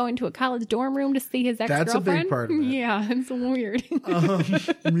 and he's going to a college dorm room to see his ex-girlfriend? That's a big part of it. Yeah, it's weird.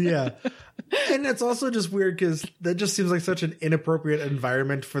 Yeah. And it's also just weird because that just seems like such an inappropriate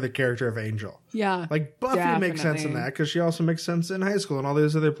environment for the character of Angel. Yeah. Like Buffy makes sense in that because she also makes sense in high school and all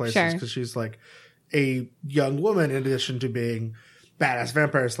these other places because she's like a young woman in addition to being badass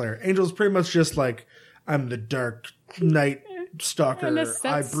vampire slayer. Angel's pretty much just like, I'm the dark knight stalker. And the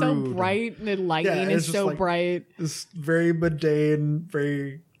set's so bright and the lighting is so like bright. This very mundane,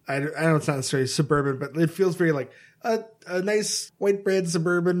 very, I know it's not necessarily suburban, but it feels very like a nice white bread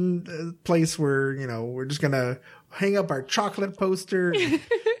suburban place where, you know, we're just going to hang up our chocolate poster and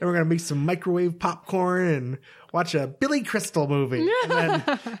we're going to make some microwave popcorn and watch a Billy Crystal movie. And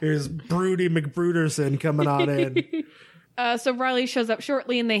then here's Broody McBruderson coming on in. So Riley shows up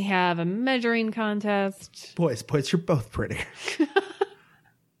shortly and they have a measuring contest. Boys, you're both pretty.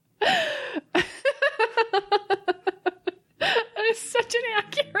 That is such an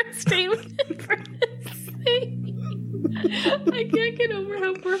accurate statement for this thing. I can't get over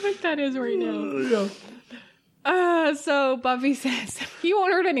how perfect that is right now. Yeah. So Buffy says, you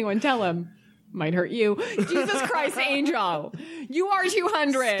won't hurt anyone, tell him. Might hurt you. Jesus Christ, Angel. You are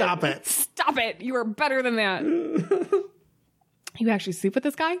 200. Stop it. Stop it. You are better than that. You actually sleep with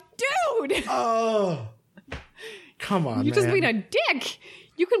this guy? Dude! Oh. Come on, You're just being a dick.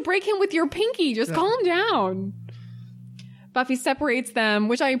 You can break him with your pinky. Just calm down. Buffy separates them,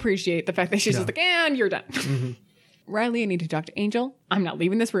 which I appreciate. The fact that she's just like, and you're done. Mm-hmm. Riley, I need to talk to Angel. I'm not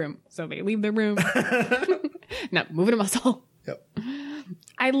leaving this room. So they leave the room. Not moving a muscle. Yep.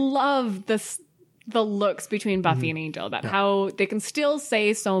 I love the looks between Buffy and Angel about how they can still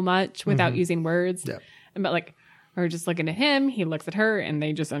say so much without using words. Yeah. But like, we're just looking at him, he looks at her, and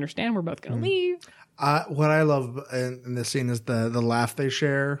they just understand we're both going to leave. What I love in this scene is the laugh they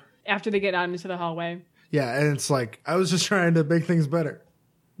share. After they get out into the hallway. Yeah, and it's like, I was just trying to make things better.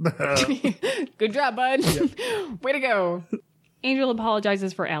 Good job, bud. Yep. Way to go. Angel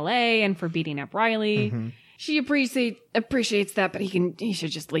apologizes for LA and for beating up Riley. Mm-hmm. She appreciates that, but he should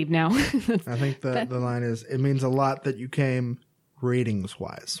just leave now. I think the line is, it means a lot that you came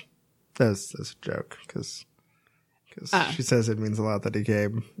ratings-wise. That's a joke, because she says it means a lot that he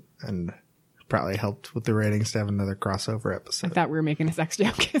came and probably helped with the ratings to have another crossover episode. I thought we were making a sex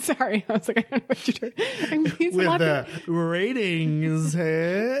joke. Sorry. I was like, I don't know what you're doing. It means with the ratings,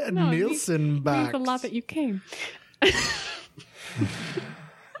 Nielsen box. It means a lot that you came.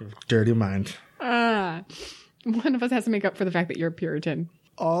 Dirty mind. One of us has to make up for the fact that you're a Puritan.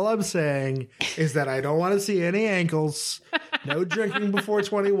 All I'm saying is that I don't want to see any ankles. No drinking before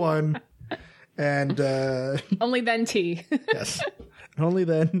 21. And only then tea. Yes. Only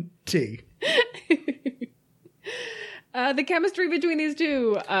then tea. The chemistry between these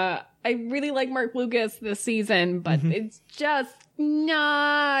two. I really like Mark Lucas this season, but it's just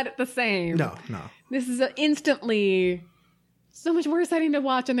not the same. No. This is instantly so much more exciting to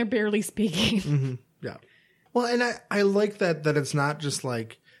watch, and they're barely speaking. Mm-hmm. Yeah. Well, and I like that it's not just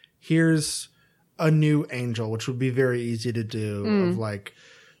like, here's a new Angel, which would be very easy to do, of like,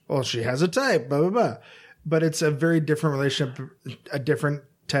 well, she has a type, blah, blah, blah. But it's a very different relationship, a different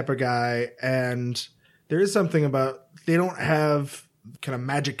type of guy. And there is something about, they don't have kind of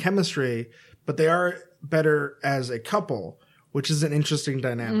magic chemistry, but they are better as a couple, which is an interesting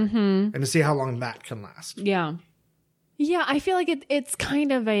dynamic. And to see how long that can last. Yeah. Yeah, I feel like it's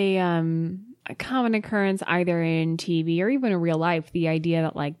kind of a common occurrence either in TV or even in real life. The idea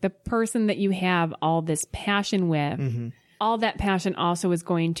that like the person that you have all this passion with, all that passion also is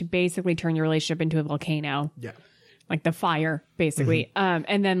going to basically turn your relationship into a volcano. Yeah. Like the fire, basically.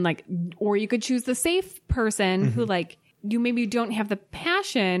 And then like, or you could choose the safe person who like, you maybe don't have the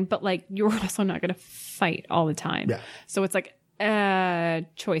passion, but like you're also not going to fight all the time. Yeah. So it's like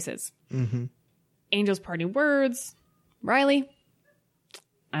choices. Angel's parting words. Riley,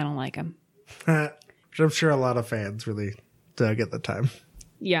 I don't like him. I'm sure a lot of fans really dug at the time.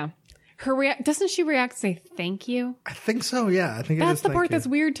 Yeah. Doesn't she react to say thank you? I think so, yeah. I think that's the part that's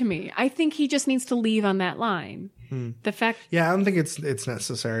weird to me. I think he just needs to leave on that line. The fact... Yeah, I don't think it's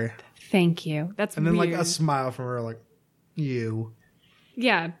necessary. Thank you. That's and then weird. like a smile from her, like, you.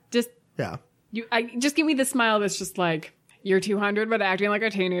 Yeah, just... Yeah. Just give me the smile that's just like, you're 200 but acting like a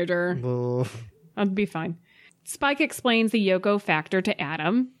teenager. I'll be fine. Spike explains the Yoko factor to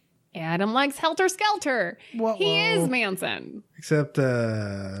Adam. Adam likes Helter Skelter. He is Manson. Except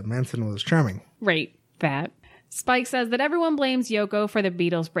Manson was charming. Right, that. Spike says that everyone blames Yoko for the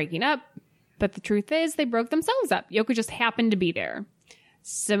Beatles breaking up, but the truth is they broke themselves up. Yoko just happened to be there.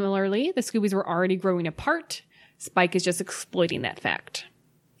 Similarly, the Scoobies were already growing apart. Spike is just exploiting that fact.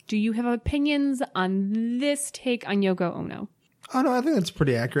 Do you have opinions on this take on Yoko Ono? Oh, no, I think that's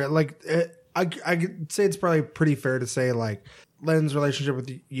pretty accurate. Like, I could say it's probably pretty fair to say, like, Len's relationship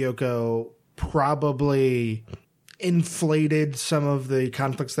with Yoko probably inflated some of the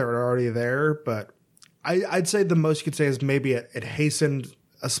conflicts that were already there, but I'd say the most you could say is maybe it hastened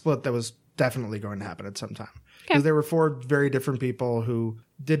a split that was definitely going to happen at some time. Because there were four very different people who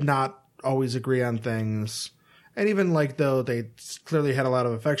did not always agree on things. And even like though they clearly had a lot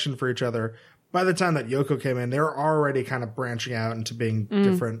of affection for each other, by the time that Yoko came in, they were already kind of branching out into being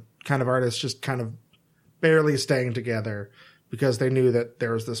different kind of artists, just kind of barely staying together because they knew that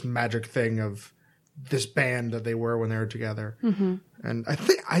there was this magic thing of this band that they were when they were together. And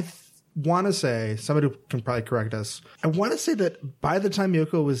I want to say, somebody can probably correct us, I want to say that by the time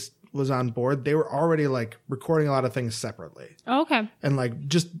Yoko was on board, they were already like recording a lot of things separately. Oh, okay. And like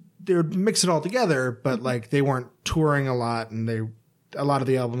just they would mix it all together, but like they weren't touring a lot, and a lot of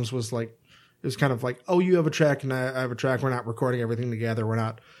the albums was like, it was kind of like, oh, you have a track and I have a track. We're not recording everything together. We're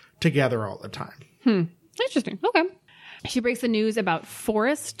not together all the time. Interesting. Okay. She breaks the news about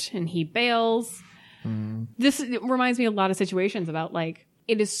Forrest and he bails. This reminds me of a lot of situations about like,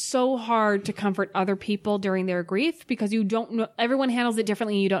 it is so hard to comfort other people during their grief because you don't know, everyone handles it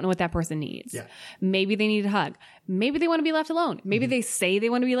differently and you don't know what that person needs. Yeah. Maybe they need a hug. Maybe they want to be left alone. Maybe they say they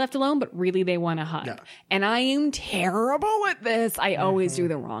want to be left alone, but really they want a hug. Yeah. And I am terrible with this. I always do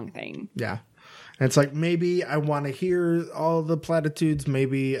the wrong thing. Yeah. And it's like, maybe I want to hear all the platitudes.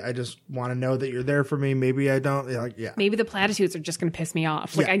 Maybe I just want to know that you're there for me. Maybe I don't. Like, yeah. Maybe the platitudes are just going to piss me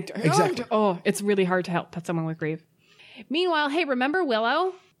off. Like, yeah, exactly. It's really hard to help someone with grief. Meanwhile, hey, remember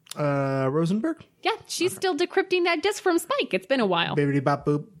Willow? Rosenberg? Yeah, she's still decrypting that disc from Spike. It's been a while. Bibbidi bop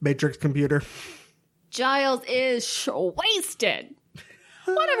boop, Matrix computer. Giles is wasted.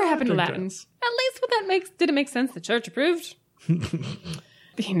 Whatever happened to Latin? At least did it make sense? The church approved?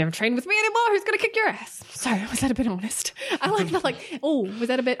 You never train with me anymore. Who's going to kick your ass? Sorry, was that a bit honest? I like that, like, oh, was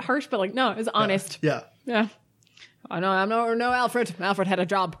that a bit harsh? But like, no, it was honest. Yeah. Oh, no, I'm no Alfred. Alfred had a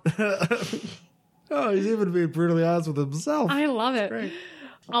job. Oh, he's even being brutally honest with himself. I love it. Great.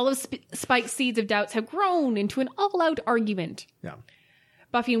 All of Spike's seeds of doubts have grown into an all-out argument. Yeah.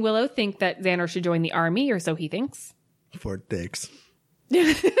 Buffy and Willow think that Xander should join the army, or so he thinks. For dicks.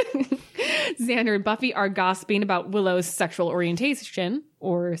 Xander and Buffy are gossiping about Willow's sexual orientation,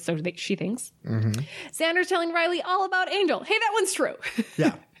 or so she thinks. Mm-hmm. Xander's telling Riley all about Angel. Hey, that one's true.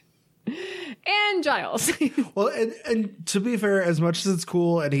 Yeah. And Giles. Well, and to be fair, as much as it's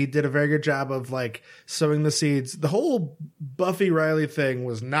cool, and he did a very good job of like sowing the seeds, the whole Buffy Riley thing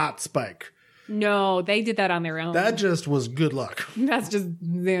was not Spike. No, they did that on their own. That just was good luck. That's just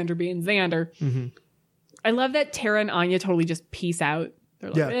Xander being Xander. Mm-hmm. I love that Tara and Anya totally just peace out. They're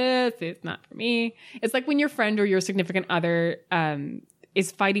like, it's not for me. It's like when your friend or your significant other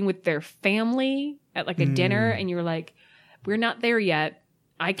is fighting with their family at like a dinner, and you're like, we're not there yet.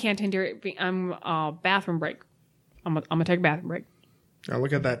 I can't endure it. I'm bathroom break. I'm gonna take a bathroom break. Oh,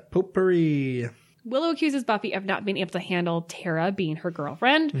 look at that potpourri. Willow accuses Buffy of not being able to handle Tara being her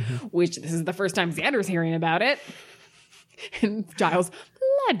girlfriend, which this is the first time Xander's hearing about it. And Giles,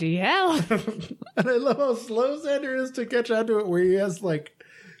 bloody hell. And I love how slow Xander is to catch on to it, where he has like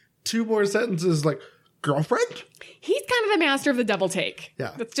 2 more sentences like, girlfriend? He's kind of the master of the double take.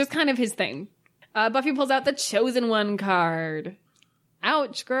 Yeah. That's just kind of his thing. Buffy pulls out the Chosen One card.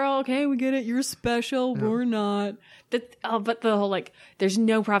 Ouch, girl. Okay, we get it. You're special. Yeah. We're not. But the whole, like, there's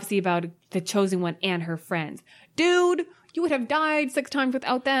no prophecy about the Chosen One and her friends. Dude, you would have died 6 times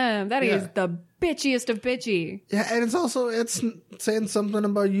without them. That is the bitchiest of bitchy. Yeah, and it's saying something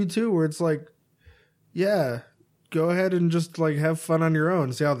about you, too, where it's like, yeah, go ahead and just, like, have fun on your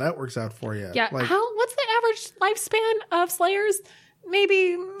own. See how that works out for you. Yeah, like, what's the average lifespan of Slayers?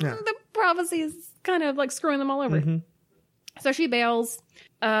 Maybe the prophecy is kind of, like, screwing them all over. Mm-hmm. So she bails.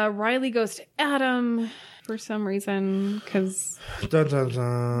 Riley goes to Adam for some reason, because I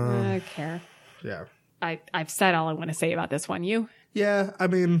don't care. Yeah. I've said all I want to say about this one. You? Yeah, I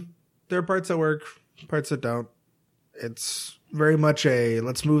mean, there are parts that work, parts that don't. It's very much a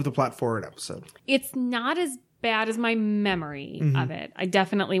let's move the plot forward episode. It's not as bad as my memory of it. I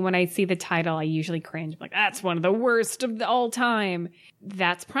definitely, when I see the title, I usually cringe. I'm like, that's one of the worst of all time.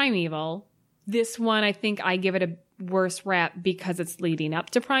 That's Primeval. This one, I think I give it a worse rap because it's leading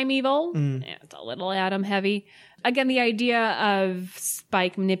up to Primeval. It's a little Adam heavy. Again, the idea of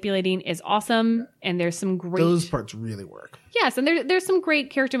Spike manipulating is awesome, and there's some great... Those parts really work. Yes, and there's some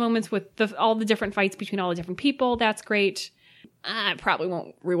great character moments with all the different fights between all the different people. That's great. I probably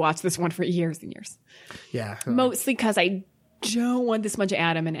won't rewatch this one for years and years. Yeah. Mostly because I don't want this much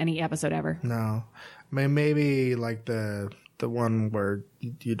Adam in any episode ever. No. I mean, maybe like the one where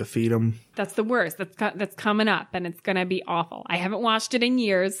you defeat him. That's the worst. That's coming up, and it's going to be awful. I haven't watched it in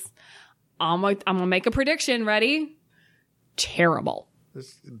years. I'm going to make a prediction. Ready? Terrible.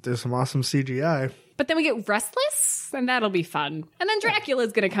 There's some awesome CGI. But then we get Restless, and that'll be fun. And then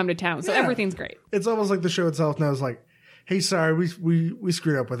Dracula's going to come to town, so everything's great. It's almost like the show itself knows, like, hey, sorry, we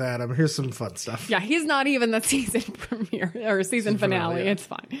screwed up with Adam. Here's some fun stuff. Yeah, he's not even the season premiere or season finale. It's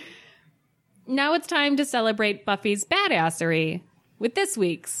fine. Now it's time to celebrate Buffy's badassery with this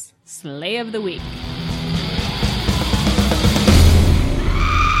week's Slay of the Week.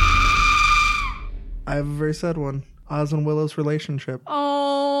 I have a very sad one. Oz and Willow's relationship.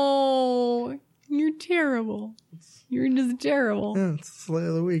 Oh, you're terrible. You're just terrible. Yeah, it's Slay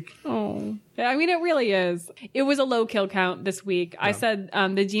of the Week. Oh. I mean, it really is. It was a low kill count this week. Yeah. I said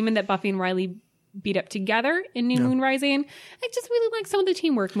the demon that Buffy and Riley beat up together in New Moon Rising. I just really like some of the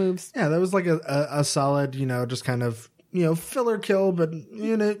teamwork moves. Yeah, that was like a solid, just kind of, filler kill, but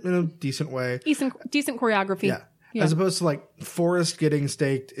in a decent way. Decent choreography. Yeah. As opposed to like Forrest getting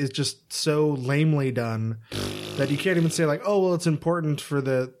staked is just so lamely done that you can't even say like, oh, well, it's important for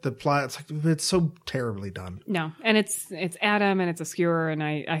the plot. It's like, it's so terribly done. No. And it's Adam and it's a skewer and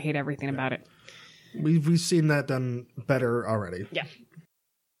I hate everything about it. We've seen that done better already. Yeah.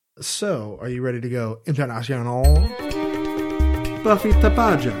 So, are you ready to go international? Buffy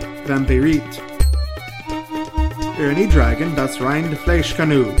Tapaja, Vampirit. Ernie Dragon, das rein de Fleisch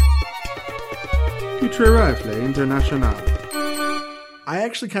Kanu. Future Rifle International. I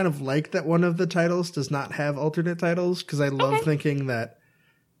actually kind of like that one of the titles does not have alternate titles, because I love thinking that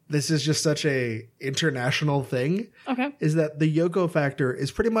this is just such a international thing. Okay. Is that the Yoko factor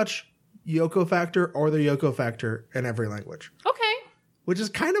is pretty much Yoko factor or the Yoko factor in every language. Okay. Which is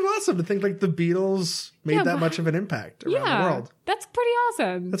kind of awesome to think like the Beatles made that much of an impact around the world. That's pretty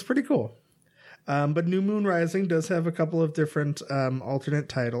awesome. That's pretty cool. But New Moon Rising does have a couple of different alternate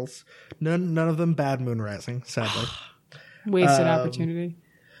titles. None of them Bad Moon Rising, sadly. Wasted opportunity.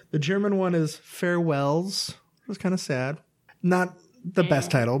 The German one is Farewells. It was kind of sad. Not the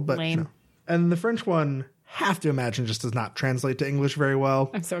best title, but lame. And the French one, have to imagine, just does not translate to English very well.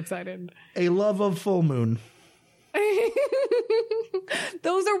 I'm so excited. A Love of Full Moon.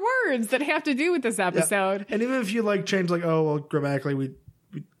 Those are words that have to do with this episode. Yeah. And even if you change grammatically we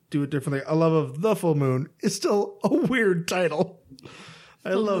do it differently. A Love of the Full Moon is still a weird title.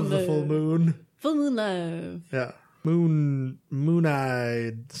 I love the full moon. Full moon love. Yeah. Moon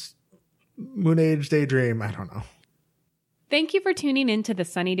Age Daydream. I don't know. Thank you for tuning in to the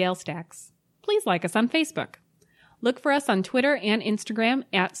Sunnydale Stacks. Please like us on Facebook. Look for us on Twitter and Instagram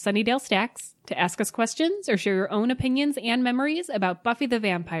at Sunnydale Stacks to ask us questions or share your own opinions and memories about Buffy the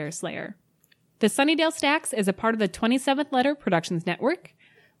Vampire Slayer. The Sunnydale Stacks is a part of the 27th Letter Productions Network.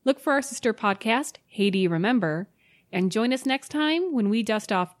 Look for our sister podcast, Hey Do You Remember? And join us next time when we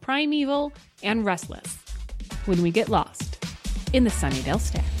dust off Primeval and Restless, when we get lost in the Sunnydale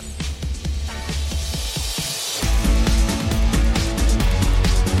Stacks.